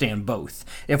to understand both.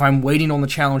 If I'm waiting on the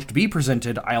challenge to be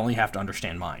presented, I only have to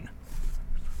understand mine.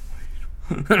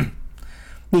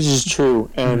 This is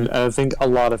true, and I think a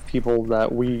lot of people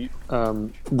that we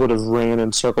would have ran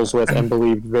in circles with and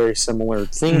believed very similar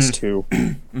things to,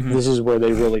 this is where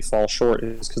they really fall short,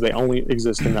 is because they only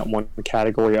exist in that one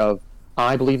category of,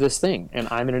 I believe this thing, and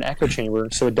I'm in an echo chamber,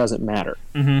 so it doesn't matter.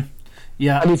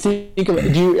 Yeah. I mean, think of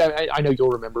it. I know you'll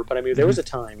remember, but I mean, there was a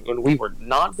time when we were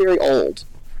not very old,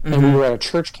 and we were at a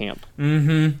church camp.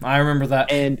 I remember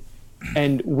that.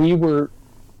 And we were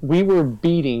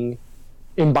beating,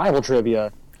 in Bible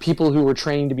trivia, people who were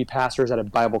trained to be pastors at a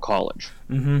Bible college.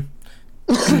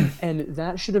 And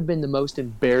that should have been the most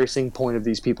embarrassing point of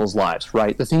these people's lives,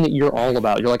 right? The thing that you're all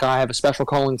about. You're like, I have a special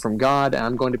calling from God, and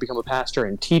I'm going to become a pastor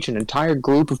and teach an entire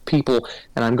group of people,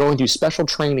 and I'm going through special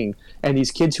training. And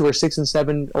these kids who are 6 and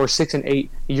 7 or 6 and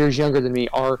 8 years younger than me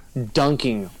are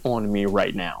dunking on me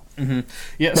right now.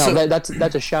 Yeah. Now, So that's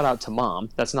a shout out to Mom.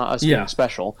 That's not us being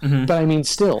special. But I mean,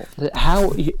 still,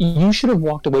 how you should have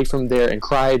walked away from there and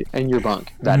cried in your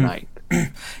bunk that night.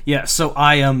 Yeah, so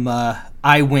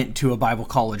I went to a Bible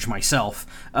college myself.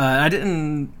 I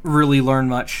didn't really learn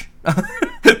much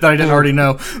that I didn't already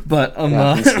know, but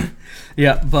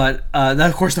yeah, but that,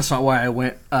 of course, that's not why I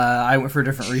went. I went for a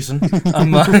different reason.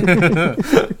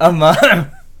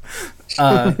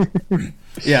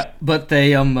 Yeah, but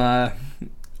they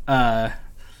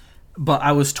but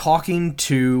I was talking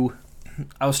to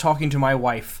my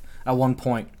wife at one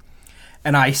point,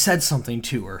 and I said something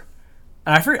to her.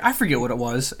 And I forget what it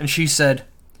was, and she said,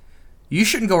 you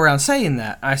shouldn't go around saying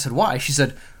that. And I said, why? She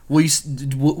said,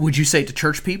 would you say it to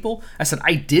church people? I said,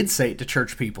 I did say it to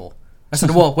church people. I said,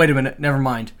 well, wait a minute, never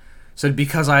mind. I said,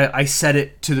 because I said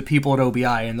it to the people at OBI,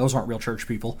 and those aren't real church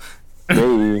people.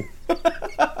 Hey.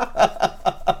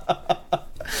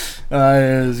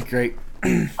 It was great.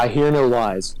 I hear no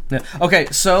lies. Yeah. Okay,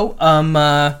 so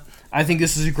I think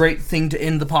this is a great thing to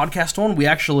end the podcast on.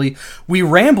 We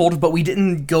rambled, but we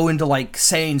didn't go into like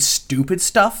saying stupid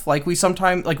stuff like we did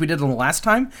on the last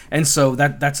time, and so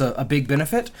that's a big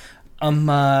benefit.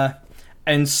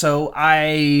 And so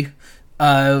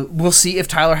we'll see if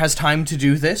Tyler has time to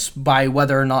do this by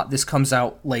whether or not this comes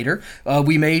out later.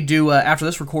 We may do after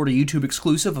this record a YouTube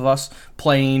exclusive of us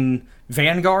playing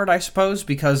Vanguard, I suppose,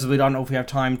 because we don't know if we have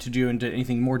time to do into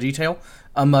anything more detail.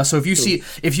 So if you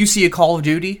see a Call of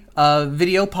Duty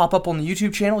video pop up on the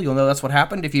YouTube channel, you'll know that's what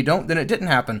happened. If you don't, then it didn't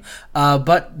happen.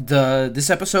 But this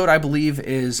episode, I believe,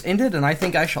 is ended, and I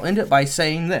think I shall end it by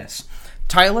saying this.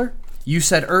 Tyler, you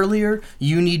said earlier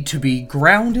you need to be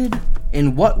grounded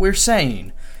in what we're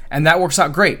saying, and that works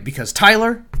out great because,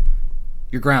 Tyler,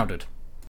 you're grounded.